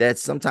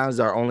 that's sometimes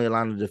our only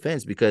line of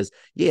defense. Because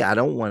yeah, I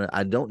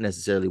don't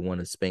necessarily want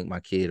to spank my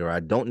kid, or I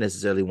don't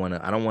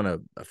want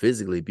to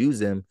physically abuse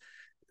them.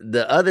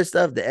 The other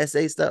stuff, the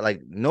essay stuff,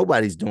 like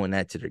nobody's doing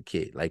that to their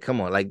kid. Like, come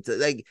on, like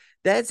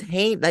that's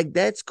hate, like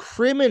that's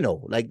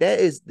criminal. Like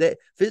that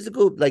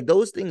physical, like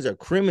those things are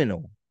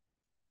criminal.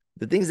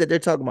 The things that they're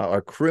talking about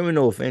are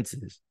criminal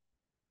offenses.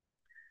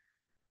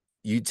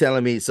 You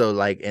telling me so?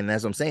 Like, and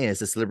that's what I'm saying.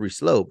 It's a slippery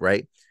slope,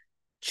 right?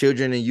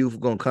 Children and youth are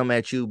gonna come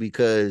at you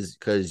because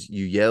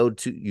you yelled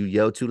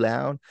too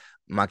loud.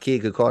 My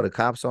kid could call the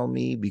cops on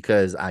me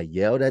because I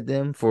yelled at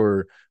them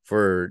for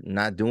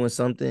not doing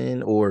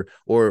something, or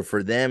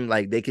for them,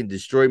 like they can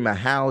destroy my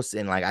house,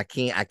 and like I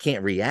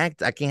can't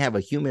react. I can't have a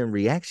human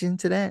reaction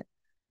to that.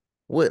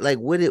 What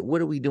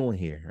are we doing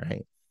here,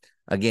 right?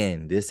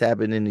 Again, this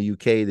happened in the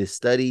UK, this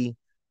study.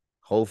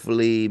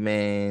 Hopefully,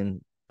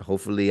 man,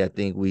 I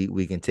think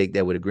we can take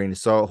that with a grain of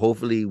salt.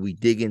 Hopefully we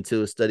dig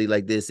into a study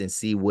like this and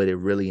see what it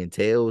really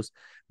entails,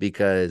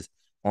 because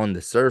on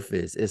the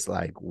surface, it's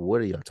like,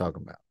 what are y'all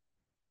talking about?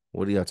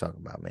 What are y'all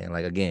talking about, man?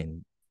 Like,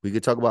 again, we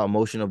could talk about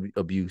emotional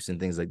abuse and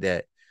things like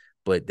that,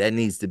 but that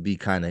needs to be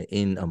kind of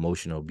in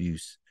emotional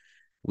abuse.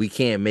 We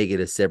can't make it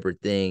a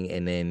separate thing,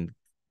 and then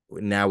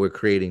now we're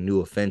creating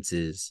new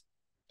offenses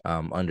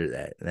under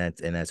that.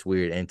 And that's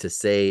weird. And to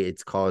say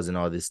it's causing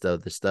all this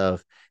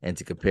stuff, and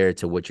to compare it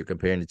to what you're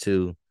comparing it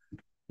to,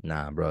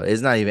 nah, bro.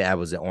 It's not even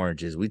apples and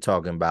oranges. We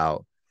talking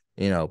about,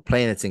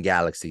 planets and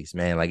galaxies,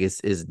 man. Like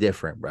it's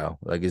different, bro.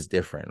 Like it's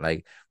different.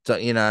 Like, so,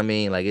 you know what I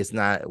mean? Like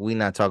we're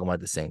not talking about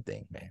the same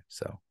thing, man.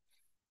 So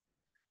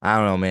I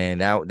don't know, man.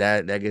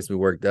 That gets me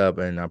worked up,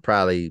 and I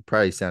probably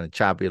sounded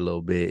choppy a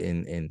little bit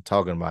in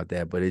talking about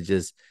that, but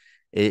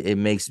it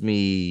makes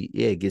me,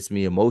 it gets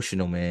me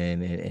emotional,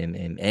 man,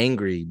 and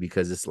angry,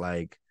 because it's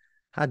like,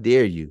 how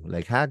dare you?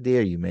 Like, how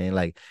dare you, man?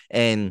 Like,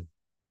 and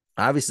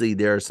obviously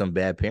there are some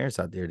bad parents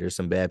out there. There's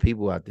some bad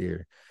people out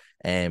there.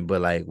 But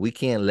like, we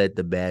can't let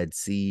the bad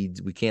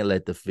seeds, we can't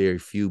let the very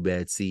few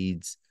bad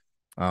seeds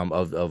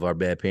of our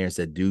bad parents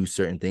that do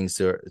certain things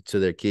to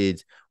their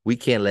kids. We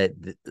can't let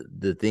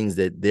the things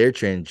that their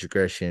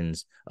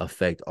transgressions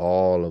affect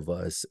all of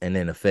us, and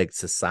then affect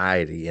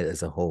society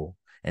as a whole.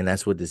 And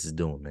that's what this is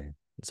doing, man.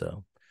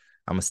 So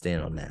I'm gonna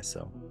stand on that.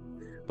 So,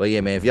 but yeah,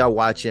 man, if y'all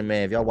watching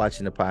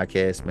the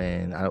podcast,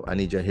 man, I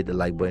need y'all to hit the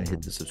like button,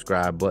 hit the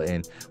subscribe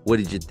button. What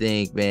did you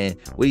think, man?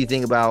 What do you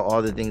think about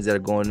all the things that are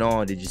going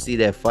on? Did you see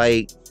that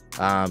fight?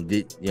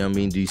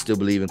 Do you still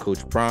believe in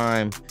Coach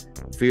Prime?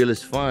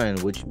 Fearless Fun.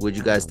 What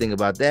you guys think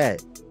about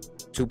that?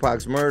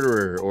 Tupac's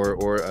murderer,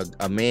 or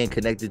a man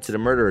connected to the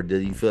murderer? Do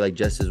you feel like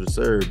justice was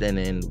served? And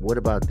then what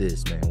about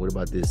this, man? What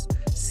about this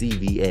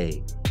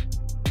CVA?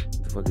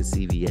 What the fuck is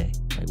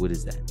CVA? Like, what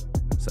is that?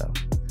 So,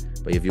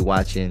 but if you're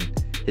watching,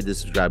 hit the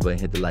subscribe button,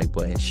 hit the like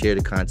button, share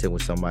the content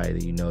with somebody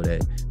that you know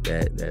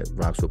that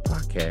rocks with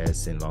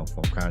podcasts and long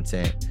form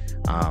content.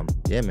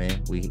 Yeah,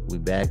 man, we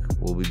back.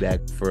 We'll be back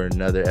for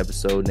another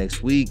episode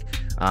next week.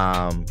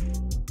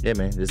 Yeah,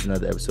 man, this is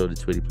another episode of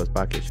Twitty Plus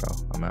Podcast,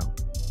 y'all. I'm out.